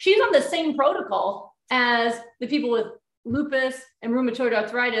 So she's on the same protocol as the people with lupus and rheumatoid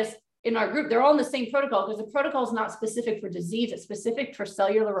arthritis in our group. They're all in the same protocol because the protocol is not specific for disease. It's specific for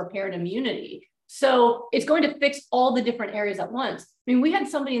cellular repair and immunity. So it's going to fix all the different areas at once. I mean, we had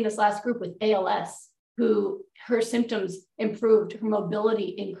somebody in this last group with ALS who her symptoms improved, her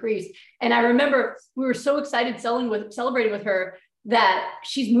mobility increased. And I remember we were so excited celebrating with her that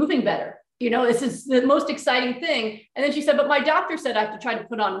she's moving better. This is the most exciting thing. And then she said, but my doctor said I have to try to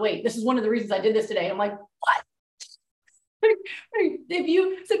put on weight. This is one of the reasons I did this today. I'm like, what? If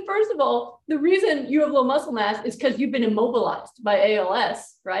you said, first of all, the reason you have low muscle mass is because you've been immobilized by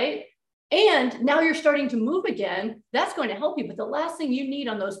ALS, right? And now you're starting to move again. That's going to help you. But the last thing you need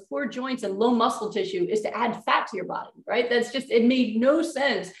on those poor joints and low muscle tissue is to add fat to your body, right? It made no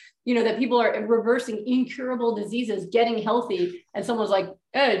sense, that people are reversing incurable diseases, getting healthy. And someone's like,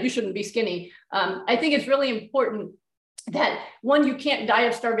 you shouldn't be skinny. I think it's really important that one, you can't die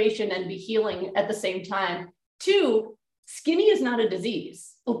of starvation and be healing at the same time. Two, skinny is not a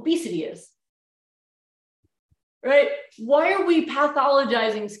disease. Obesity is. Right? Why are we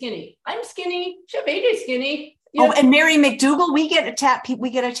pathologizing skinny? I'm skinny. Chef AJ's skinny. And Mary McDougall, we get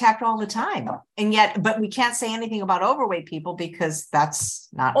attacked all the time. And yet, but we can't say anything about overweight people because that's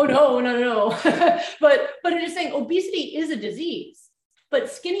not. Oh, no. but I'm just saying obesity is a disease,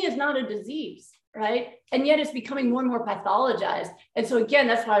 but skinny is not a disease. Right. And yet it's becoming more and more pathologized. And so again,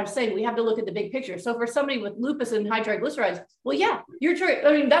 that's why I'm saying we have to look at the big picture. So for somebody with lupus and high triglycerides, well, yeah,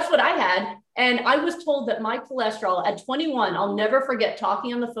 that's what I had. And I was told that my cholesterol at 21, I'll never forget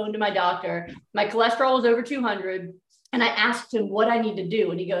talking on the phone to my doctor. My cholesterol was over 200. And I asked him what I need to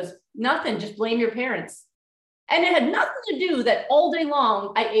do. And he goes, nothing, just blame your parents. And it had nothing to do that all day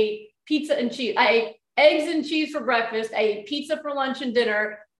long, I ate pizza and cheese. I ate eggs and cheese for breakfast. I ate pizza for lunch and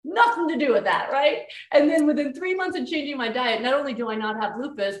dinner. Nothing to do with that, right? And then within 3 months of changing my diet, not only do I not have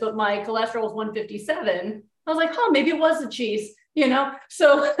lupus, but my cholesterol is 157. I was like, maybe it was the cheese,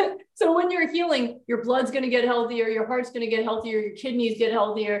 So when you're healing, your blood's going to get healthier, your heart's going to get healthier, your kidneys get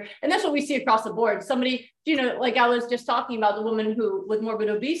healthier. And that's what we see across the board. Somebody, like I was just talking about the woman who with morbid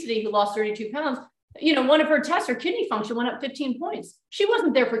obesity who lost 32 pounds. One of her tests, her kidney function went up 15 points. She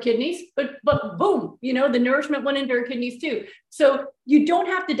wasn't there for kidneys, but boom, the nourishment went into her kidneys too. So you don't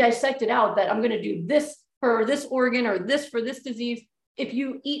have to dissect it out that I'm going to do this for this organ or this for this disease. If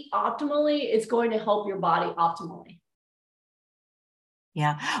you eat optimally, it's going to help your body optimally.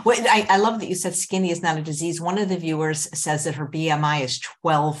 Yeah. Well, I love that you said skinny is not a disease. One of the viewers says that her BMI is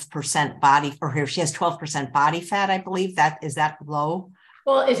 12% body, or she has 12% body fat. I believe is that low?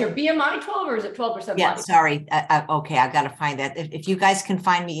 Well, is her BMI 12 or is it 12%? Yeah, sorry. Okay, I got to find that. If you guys can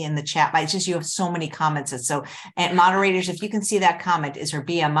find me in the chat, but it's just you have so many comments. And moderators, if you can see that comment, is her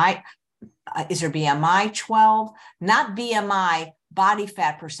BMI 12? Not BMI, body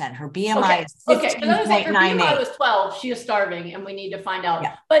fat percent. Her BMI is 15.98. Okay, because her BMI was 12. She is starving, and we need to find out.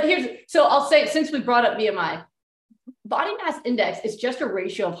 Yeah. But I'll say, since we brought up BMI, body mass index is just a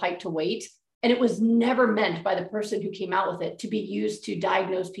ratio of height to weight. And it was never meant by the person who came out with it to be used to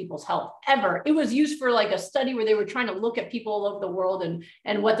diagnose people's health ever. It was used for like a study where they were trying to look at people all over the world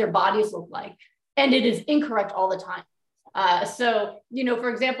and what their bodies look like. And it is incorrect all the time. For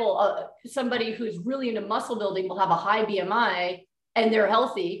example, somebody who's really into muscle building will have a high BMI and they're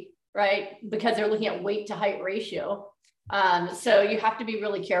healthy, right? Because they're looking at weight to height ratio. So you have to be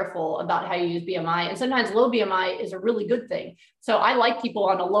really careful about how you use BMI. And sometimes low BMI is a really good thing. So I like people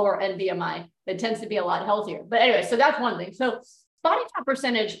on a lower end BMI that tends to be a lot healthier. But anyway, so that's one thing. So body fat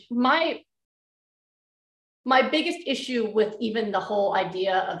percentage, my biggest issue with even the whole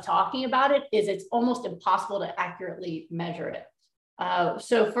idea of talking about it is it's almost impossible to accurately measure it.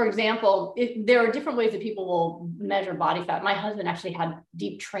 So for example, there are different ways that people will measure body fat. My husband actually had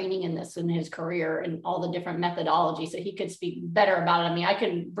deep training in this in his career and all the different methodologies, so he could speak better about it. I mean, I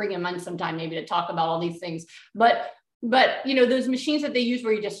can bring him on sometime maybe to talk about all these things, but those machines that they use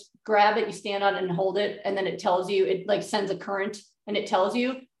where you just grab it, you stand on it and hold it, and then it tells you, it like sends a current and it tells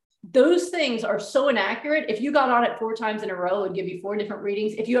you. Those things are so inaccurate. If you got on it 4 times in a row, it would give you 4 different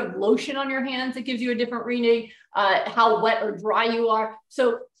readings. If you have lotion on your hands, it gives you a different reading, how wet or dry you are.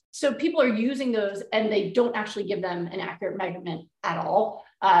 So people are using those and they don't actually give them an accurate measurement at all.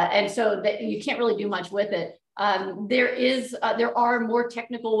 And so that you can't really do much with it. There are more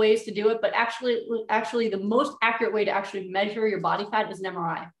technical ways to do it, but actually the most accurate way to actually measure your body fat is an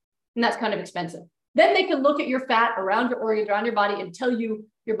MRI. And that's kind of expensive. Then they can look at your fat around your organs, around your body, and tell you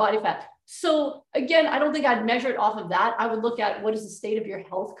your body fat. So again, I don't think I'd measure it off of that. I would look at what is the state of your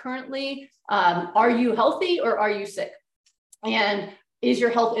health currently. Are you healthy or are you sick? And is your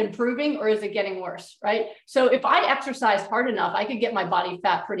health improving or is it getting worse, right? So if I exercised hard enough, I could get my body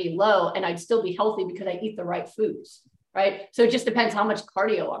fat pretty low and I'd still be healthy because I eat the right foods, right? So it just depends how much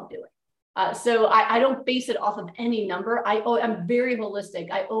cardio I'm doing. So I don't base it off of any number. I'm very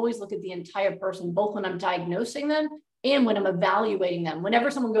holistic. I always look at the entire person, both when I'm diagnosing them and when I'm evaluating them. Whenever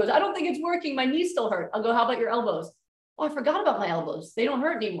someone goes, I don't think it's working, my knees still hurt, I'll go, how about your elbows? Oh, I forgot about my elbows. They don't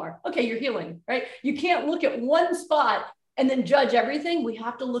hurt anymore. Okay, you're healing, right? You can't look at one spot and then judge everything. We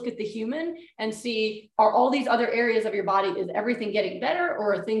have to look at the human and see, are all these other areas of your body, is everything getting better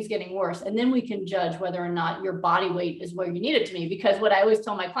or are things getting worse? And then we can judge whether or not your body weight is where you need it to be. Because what I always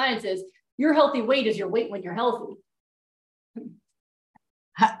tell my clients is, your healthy weight is your weight when you're healthy.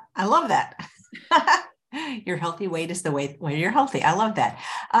 I love that. Your healthy weight is the weight when you're healthy. I love that.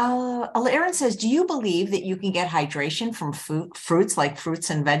 Aaron says, do you believe that you can get hydration from fruits like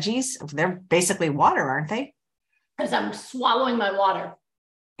fruits and veggies? They're basically water, aren't they? Because I'm swallowing my water.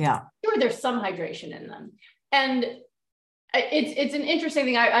 Yeah. Sure, there's some hydration in them. And it's an interesting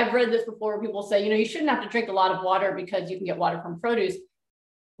thing. I've read this before. People say, you shouldn't have to drink a lot of water because you can get water from produce.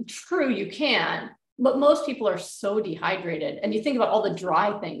 True, you can, but most people are so dehydrated. And you think about all the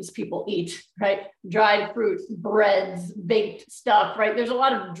dry things people eat, right? Dried fruits, breads, baked stuff, right? There's a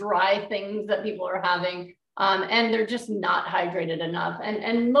lot of dry things that people are having, and they're just not hydrated enough.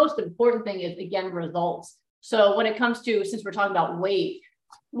 And most important thing is, again, results. So when it comes to, since we're talking about weight,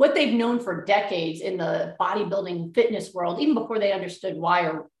 what they've known for decades in the bodybuilding fitness world, even before they understood why,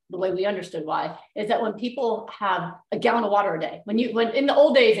 or the way we understood why, is that when people have a gallon of water a day, when in the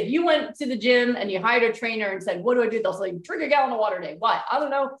old days, if you went to the gym and you hired a trainer and said, what do I do? They'll say, drink a gallon of water a day. Why? I don't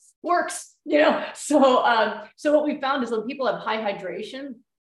know. Works, So what we found is when people have high hydration,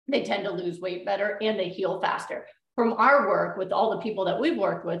 they tend to lose weight better and they heal faster. From our work with all the people that we've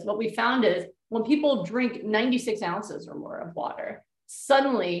worked with, what we found is when people drink 96 ounces or more of water,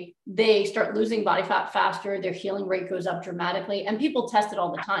 suddenly they start losing body fat faster, their healing rate goes up dramatically, and people test it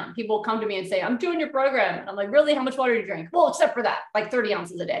all the time. People come to me and say, I'm doing your program. And I'm like, really? How much water do you drink? Well, except for that, like 30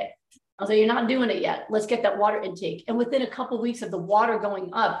 ounces a day. I'll say, you're not doing it yet. Let's get that water intake. And within a couple of weeks of the water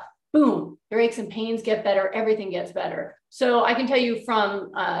going up, boom, their aches and pains get better, everything gets better. So I can tell you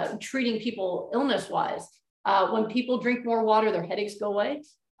from treating people illness-wise, when people drink more water, their headaches go away,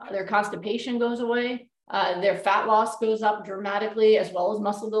 their constipation goes away, their fat loss goes up dramatically, as well as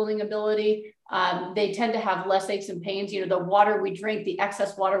muscle building ability. They tend to have less aches and pains. The water we drink, the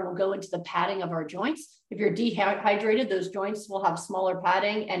excess water will go into the padding of our joints. If you're dehydrated, those joints will have smaller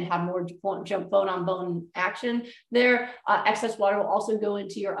padding and have more bone on bone action there. Excess water will also go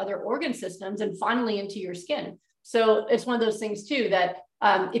into your other organ systems and finally into your skin. So it's one of those things too, that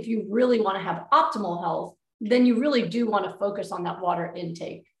if you really want to have optimal health, then you really do want to focus on that water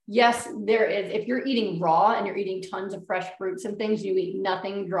intake. Yes, there is. If you're eating raw and you're eating tons of fresh fruits and things, you eat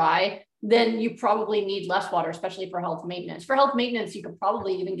nothing dry, then you probably need less water, especially for health maintenance. For health maintenance, you could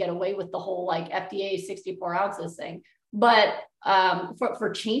probably even get away with the whole like FDA 64 ounces thing. But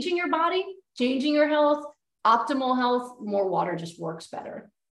for changing your body, changing your health, optimal health, more water just works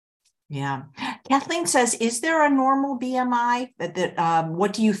better. Yeah. Kathleen says, is there a normal BMI?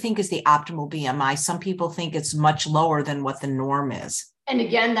 What do you think is the optimal BMI? Some people think it's much lower than what the norm is. And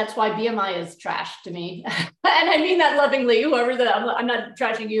again, that's why BMI is trash to me. And I mean that lovingly, whoever that, I'm not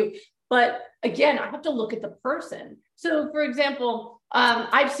trashing you. But again, I have to look at the person. So for example,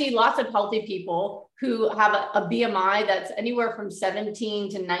 I've seen lots of healthy people who have a BMI that's anywhere from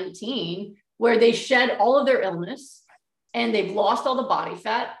 17 to 19, where they shed all of their illness and they've lost all the body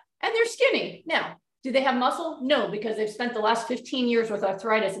fat and they're skinny. Now, do they have muscle? No, because they've spent the last 15 years with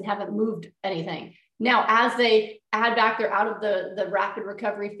arthritis and haven't moved anything. Now, as they add back, they're out of the rapid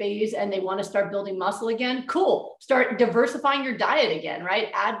recovery phase and they want to start building muscle again. Cool. Start diversifying your diet again, right?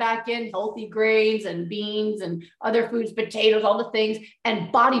 Add back in healthy grains and beans and other foods, potatoes, all the things,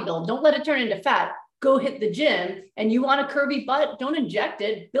 and bodybuild. Don't let it turn into fat. Go hit the gym. And you want a curvy butt? Don't inject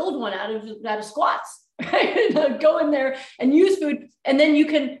it. Build one out of squats. Right? Go in there and use food. And then you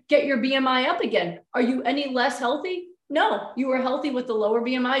can get your BMI up again. Are you any less healthy? No, you were healthy with the lower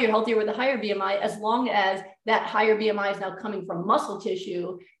BMI, you're healthier with the higher BMI, as long as that higher BMI is now coming from muscle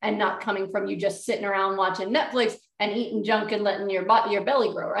tissue and not coming from you just sitting around watching Netflix and eating junk and letting your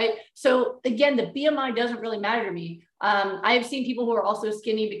belly grow, right? So again, the BMI doesn't really matter to me. I have seen people who are also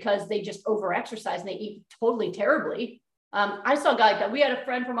skinny because they just over-exercise and they eat totally terribly. I saw a guy like that. We had a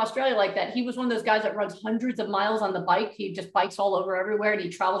friend from Australia like that. He was one of those guys that runs hundreds of miles on the bike. He just bikes all over everywhere and he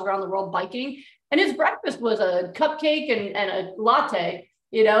travels around the world biking. And his breakfast was a cupcake and a latte,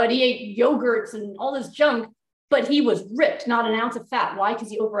 and he ate yogurts and all this junk, but he was ripped, not an ounce of fat. Why? Because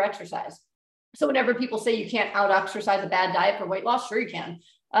he over-exercised. So whenever people say you can't out-exercise a bad diet for weight loss, sure you can.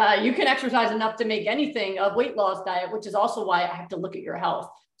 You can exercise enough to make anything a weight loss diet, which is also why I have to look at your health.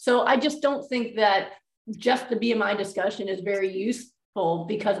 So I just don't think that just the BMI discussion is very useful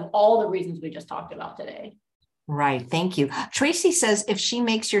because of all the reasons we just talked about today. Right. Thank you. Tracy says, if she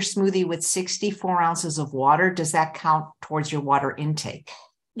makes your smoothie with 64 ounces of water, does that count towards your water intake?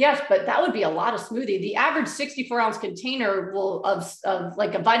 Yes, but that would be a lot of smoothie. The average 64-ounce container of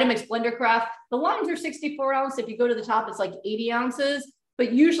like a Vitamix Blender Craft, the lines are 64 ounce. If you go to the top, it's like 80 ounces.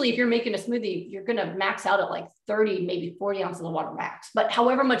 But usually if you're making a smoothie, you're going to max out at like 30, maybe 40 ounces of water max. But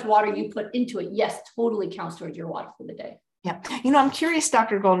however much water you put into it, yes, totally counts towards your water for the day. Yeah. I'm curious,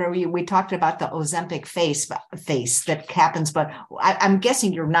 Dr. Goldner, we talked about the Ozempic face that happens, but I'm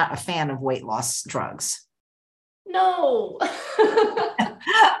guessing you're not a fan of weight loss drugs. No.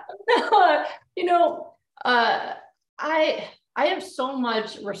 No. I have so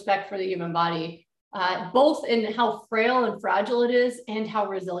much respect for the human body, both in how frail and fragile it is and how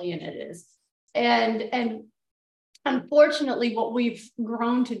resilient it is. And unfortunately, what we've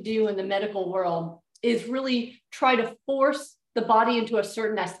grown to do in the medical world is really try to force the body into a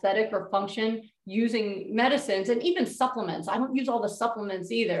certain aesthetic or function using medicines and even supplements. I don't use all the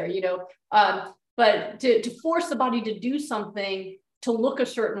supplements either, but to force the body to do something to look a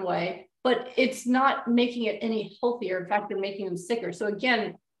certain way, but it's not making it any healthier. In fact, they're making them sicker. So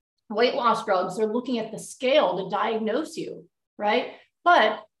again, weight loss drugs, they're looking at the scale to diagnose you, right?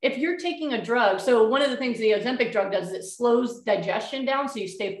 But if you're taking a drug, so one of the things the Ozempic drug does is it slows digestion down so you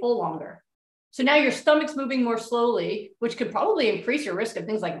stay full longer. So now your stomach's moving more slowly, which could probably increase your risk of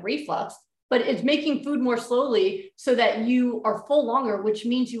things like reflux, but it's making food more slowly so that you are full longer, which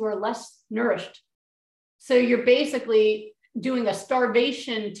means you are less nourished. So you're basically doing a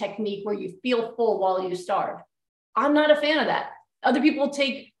starvation technique where you feel full while you starve. I'm not a fan of that. Other people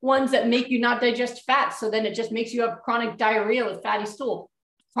take ones that make you not digest fat. So then it just makes you have chronic diarrhea with fatty stool.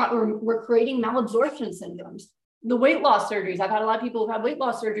 We're creating malabsorption syndromes. The weight loss surgeries, I've had a lot of people who've had weight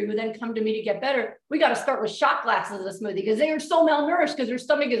loss surgery who then come to me to get better. We got to start with shot glasses of the smoothie because they are so malnourished because their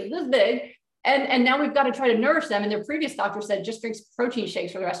stomach is this big. And now we've got to try to nourish them. And their previous doctor said, just drink protein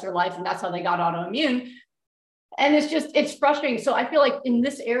shakes for the rest of their life. And that's how they got autoimmune. And it's frustrating. So I feel like in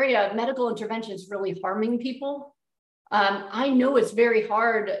this area, medical intervention is really harming people. I know it's very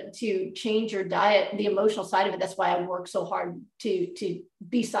hard to change your diet, the emotional side of it. That's why I work so hard to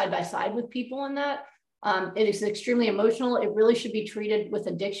be side by side with people in that. It is extremely emotional. It really should be treated with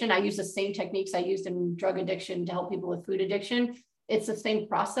addiction. I use the same techniques I used in drug addiction to help people with food addiction. It's the same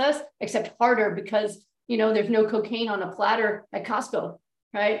process, except harder because, there's no cocaine on a platter at Costco,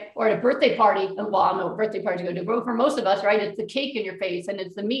 right? Or at a birthday party. Well, I don't know what birthday parties go to, but for most of us, right? It's the cake in your face and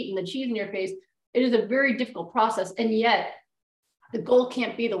it's the meat and the cheese in your face. It is a very difficult process. And yet the goal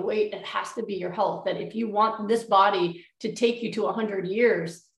can't be the weight. It has to be your health. That if you want this body to take you to 100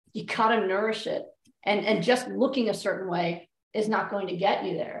 years, you got to nourish it. And just looking a certain way is not going to get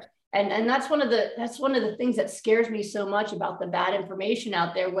you there. And that's one of the things that scares me so much about the bad information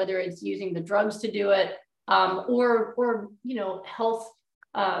out there, whether it's using the drugs to do it, or health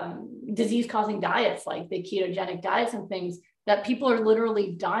disease-causing diets like the ketogenic diets and things, that people are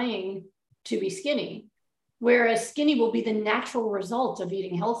literally dying to be skinny. whereas skinny will be the natural result of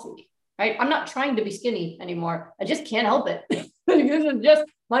eating healthy, right? I'm not trying to be skinny anymore. I just can't help it. This is just,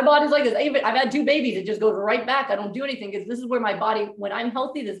 my body's like this. I've had 2 babies. It just goes right back. I don't do anything because this is where my body, when I'm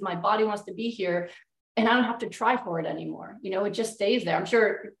healthy, this my body wants to be here. And I don't have to try for it anymore. You know, it just stays there. I'm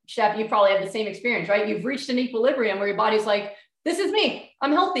sure, Chef, you probably have the same experience, right? You've reached an equilibrium where your body's like, this is me.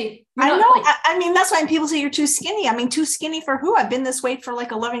 I'm healthy. I know. I mean, that's why people say you're too skinny. I mean, too skinny for who? I've been this weight for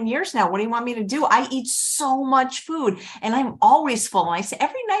like 11 years now. What do you want me to do? I eat so much food and I'm always full. And I say,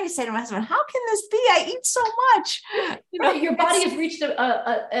 every night I say to my husband, how can this be? I eat so much. You know, your body has reached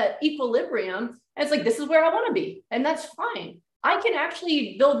a equilibrium. And it's like, this is where I want to be. And that's fine. I can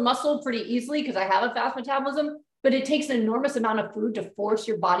actually build muscle pretty easily because I have a fast metabolism, but it takes an enormous amount of food to force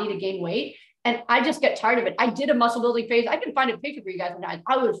your body to gain weight. And I just get tired of it. I did a muscle building phase. I can find a picture for you guys.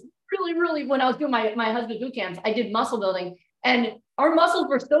 I was really, when I was doing my husband's boot camps, I did muscle building and our muscles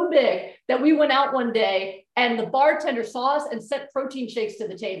were so big that we went out one day and the bartender saw us and sent protein shakes to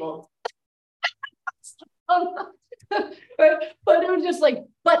the table. But it was just like,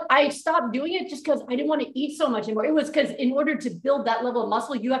 but I stopped doing it just because I didn't want to eat so much anymore. It was because in order to build that level of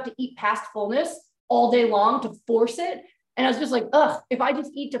muscle, you have to eat past fullness all day long to force it. And I was just like, ugh, if I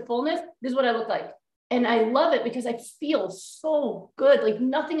just eat to fullness, this is what I look like. And I love it because I feel so good. Like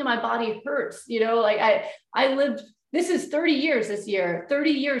nothing in my body hurts, you know, like I lived, this is 30 years this year,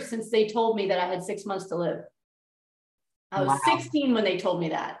 30 years since they told me that I had 6 months to live. I was 16 when they told me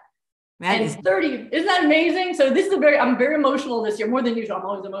that. And 30, isn't that amazing? So this is I'm very emotional this year, more than usual. I'm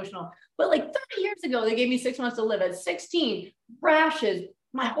always emotional. But like 30 years ago, they gave me 6 months to live. At 16, rashes,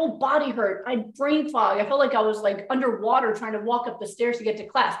 my whole body hurt. I had brain fog. I felt like I was like underwater trying to walk up the stairs to get to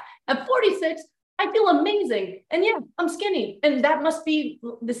class. At 46, I feel amazing. And yeah, I'm skinny. And that must be,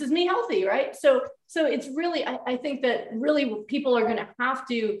 this is me healthy, right? So it's really, I think that really people are going to have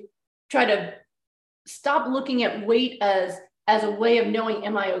to try to stop looking at weight as a way of knowing,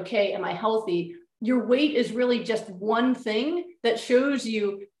 am I okay? Am I healthy? Your weight is really just one thing that shows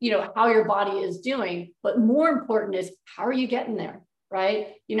you, you know, how your body is doing. But more important is, how are you getting there?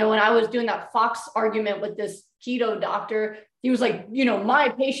 Right? You know, when I was doing that Fox argument with this keto doctor, he was like, you know, my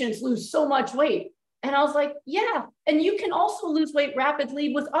patients lose so much weight. And I was like, yeah. And you can also lose weight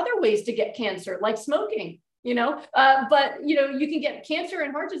rapidly with other ways to get cancer, like smoking, you know, but, you know, you can get cancer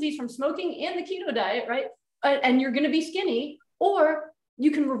and heart disease from smoking and the keto diet, right? And you're going to be skinny, or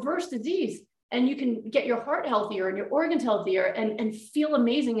you can reverse disease and you can get your heart healthier and your organs healthier and feel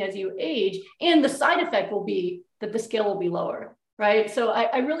amazing as you age. And the side effect will be that the scale will be lower, right? So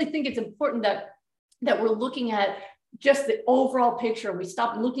I really think it's important that we're looking at just the overall picture. We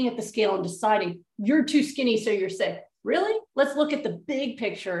stop looking at the scale and deciding you're too skinny, so you're sick. Really? Let's look at the big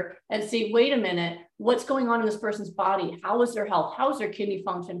picture and see, wait a minute, what's going on in this person's body? How is their health? How is their kidney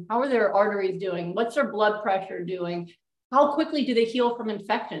function? How are their arteries doing? What's their blood pressure doing? How quickly do they heal from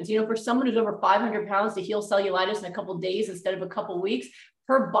infections? You know, for someone who's over 500 pounds to heal cellulitis in a couple of days instead of a couple of weeks,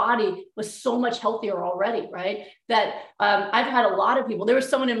 her body was so much healthier already, right? That I've had a lot of people. There was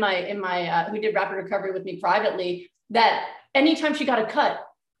someone in my who did rapid recovery with me privately, that anytime she got a cut,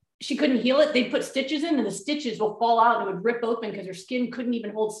 she couldn't heal it. They'd put stitches in and the stitches will fall out and it would rip open because her skin couldn't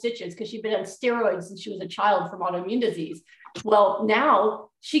even hold stitches because she'd been on steroids since she was a child from autoimmune disease. Well, now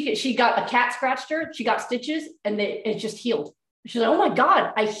she got a cat scratched her, she got stitches and it just healed. She's like, oh my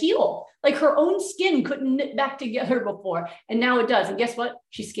God, I heal. Like her own skin couldn't knit back together before. And now it does. And guess what?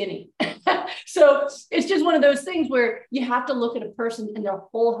 She's skinny. So it's just one of those things where you have to look at a person and their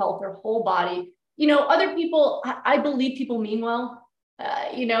whole health, their whole body. You know, other people, I believe people mean well.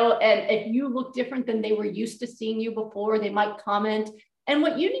 You know, and if you look different than they were used to seeing you before, they might comment. And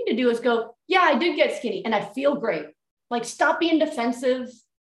what you need to do is go, yeah, I did get skinny and I feel great. Like, stop being defensive.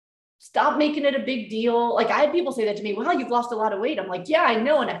 Stop making it a big deal. Like, I had people say that to me, wow, you've lost a lot of weight. I'm like, yeah, I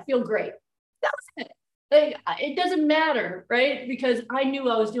know. And I feel great. That was it. Like, it doesn't matter, right? Because I knew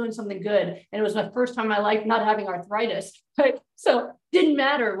I was doing something good. And it was my first time in my life not having arthritis. Right? So it didn't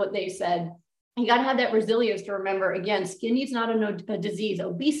matter what they said. You got to have that resilience to remember, again, skinny is not a disease,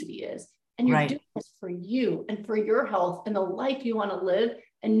 obesity is. And you're doing this for you and for your health and the life you want to live.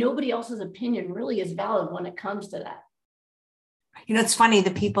 And nobody else's opinion really is valid when it comes to that. You know, it's funny,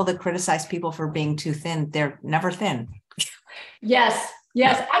 the people that criticize people for being too thin, they're never thin. Yes.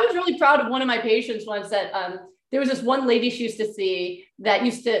 I was really proud of one of my patients once that there was this one lady she used to see that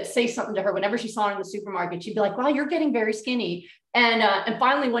used to say something to her whenever she saw her in the supermarket. She'd be like, wow, you're getting very skinny. And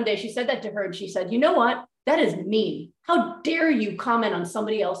finally, one day she said that to her and she said, you know what? That is mean. How dare you comment on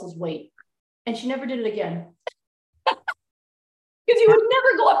somebody else's weight? And she never did it again. you would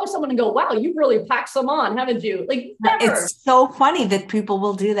never go up to someone and go, wow, you've really packed some on, haven't you? Like, never. It's so funny that people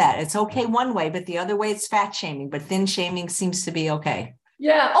will do that. It's okay one way, but the other way it's fat shaming, but thin shaming seems to be okay.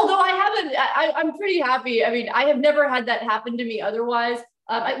 Yeah, although I'm pretty happy. I mean, I have never had that happen to me otherwise.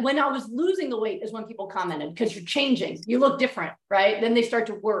 When I was losing the weight is when people commented, because you're changing, you look different, right? Then they start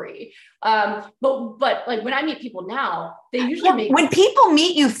to worry. But like when I meet people now, they usually when people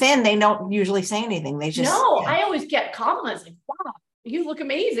meet you thin, they don't usually say anything. They just I always get compliments like, wow, you look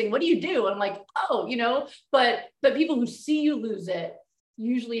amazing. What do you do? And I'm like, oh, but people who see you lose it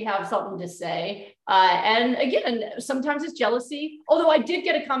usually have something to say. And again, sometimes it's jealousy. Although I did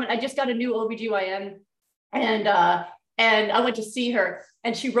get a comment, I just got a new OBGYN and I went to see her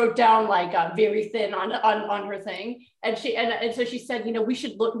and she wrote down like very thin on her thing. And so she said,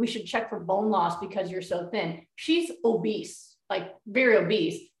 we should check for bone loss because you're so thin. She's obese, like very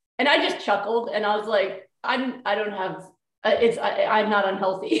obese. And I just chuckled and I was like, I'm not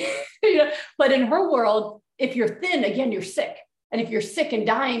unhealthy, but in her world, if you're thin, again, you're sick. And if you're sick and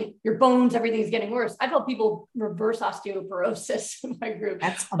dying, your bones, everything's getting worse. I've helped people reverse osteoporosis in my group.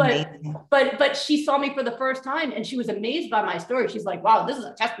 That's amazing. But she saw me for the first time and she was amazed by my story. She's like, wow, this is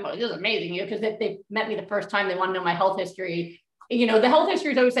a testimony. This is amazing. Because if they met me the first time, they want to know my health history. The health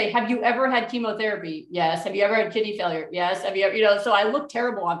history is always say, have you ever had chemotherapy? Yes. Have you ever had kidney failure? Yes. Have you ever, so I look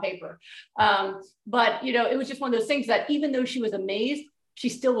terrible on paper. But it was just one of those things that even though she was amazed, she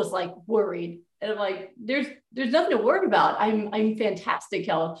still was like worried. And I'm like, there's nothing to worry about. I'm fantastic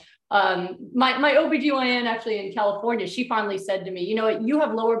health. My OBGYN actually in California, she finally said to me, you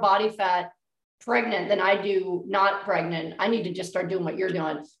have lower body fat pregnant than I do not pregnant. I need to just start doing what you're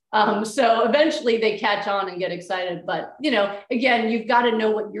doing. So eventually they catch on and get excited. But, again, you've got to know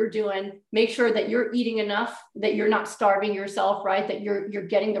what you're doing. Make sure that you're eating enough, that you're not starving yourself, right? That you're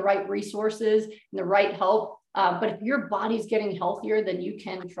getting the right resources and the right help. But if your body's getting healthier, then you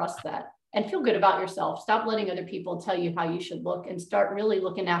can trust that and feel good about yourself. Stop letting other people tell you how you should look and start really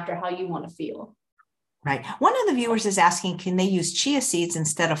looking after how you want to feel. Right. One of the viewers is asking, can they use chia seeds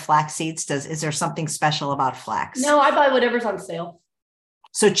instead of flax seeds? Is there something special about flax? No, I buy whatever's on sale.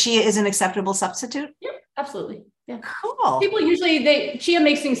 So chia is an acceptable substitute? Yep, absolutely. Yeah. Cool. People usually, chia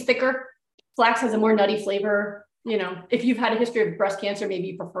makes things thicker. Flax has a more nutty flavor. If you've had a history of breast cancer, maybe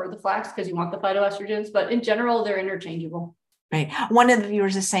you prefer the flax because you want the phytoestrogens, but in general, they're interchangeable. Right. One of the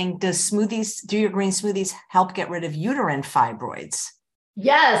viewers is saying, do your green smoothies help get rid of uterine fibroids?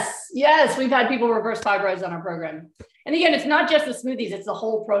 Yes. We've had people reverse fibroids on our program. And again, it's not just the smoothies, it's the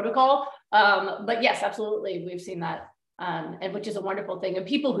whole protocol. But yes, absolutely. We've seen that. And which is a wonderful thing. And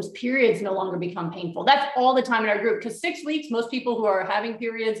people whose periods no longer become painful. That's all the time in our group. Because 6 weeks, most people who are having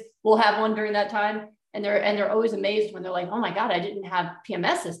periods will have one during that time. And they're always amazed when they're like, oh my God, I didn't have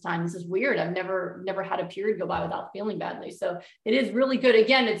PMS this time. This is weird. I've never had a period go by without feeling badly. So it is really good.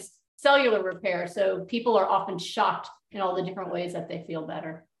 Again, it's cellular repair. So people are often shocked in all the different ways that they feel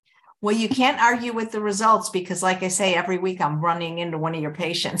better. Well, you can't argue with the results because like I say, every week I'm running into one of your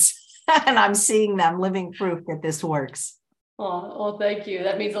patients and I'm seeing them living proof that this works. Oh, well, thank you.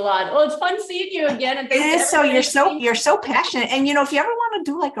 That means a lot. Well, it's fun seeing you again. And it is. So you're so passionate. And if you ever want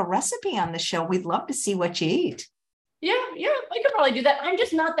to do like a recipe on the show, we'd love to see what you eat. Yeah, I could probably do that. I'm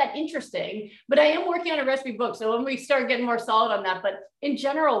just not that interesting, but I am working on a recipe book. So when we start getting more solid on that, but in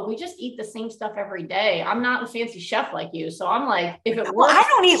general, we just eat the same stuff every day. I'm not a fancy chef like you. So I'm like, if it works. Well, I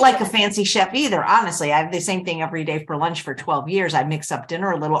don't eat like a fancy chef either. Honestly, I have the same thing every day for lunch for 12 years. I mix up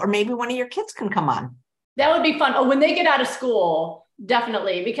dinner a little, or maybe one of your kids can come on. That would be fun. Oh, when they get out of school,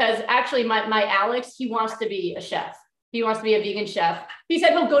 definitely. Because actually my Alex, he wants to be a chef. He wants to be a vegan chef. He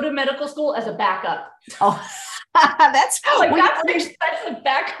said he'll go to medical school as a backup. Oh, that's like that's an expensive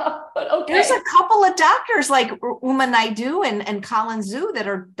backup, but okay. There's a couple of doctors like Uma Naidu and Colin Zhu that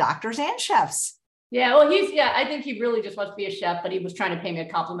are doctors and chefs. Yeah, well, I think he really just wants to be a chef, but he was trying to pay me a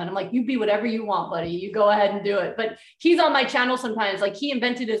compliment. I'm like, you be whatever you want, buddy. You go ahead and do it. But he's on my channel sometimes. Like he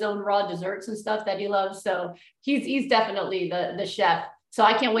invented his own raw desserts and stuff that he loves. So he's definitely the chef. So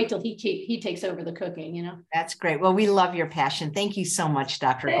I can't wait till he takes over the cooking, That's great. Well, we love your passion. Thank you so much,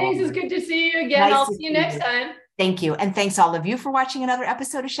 Dr. Thanks. Goldner. It's good to see you again. I'll see you next time. Thank you. And thanks all of you for watching another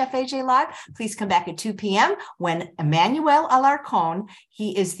episode of Chef AJ Live. Please come back at 2 p.m. when Emmanuel Alarcon,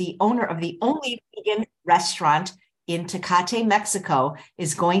 he is the owner of the only vegan restaurant in Tecate, Mexico,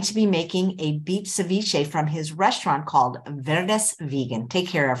 is going to be making a beef ceviche from his restaurant called Verdes Vegan. Take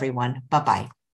care, everyone. Bye-bye.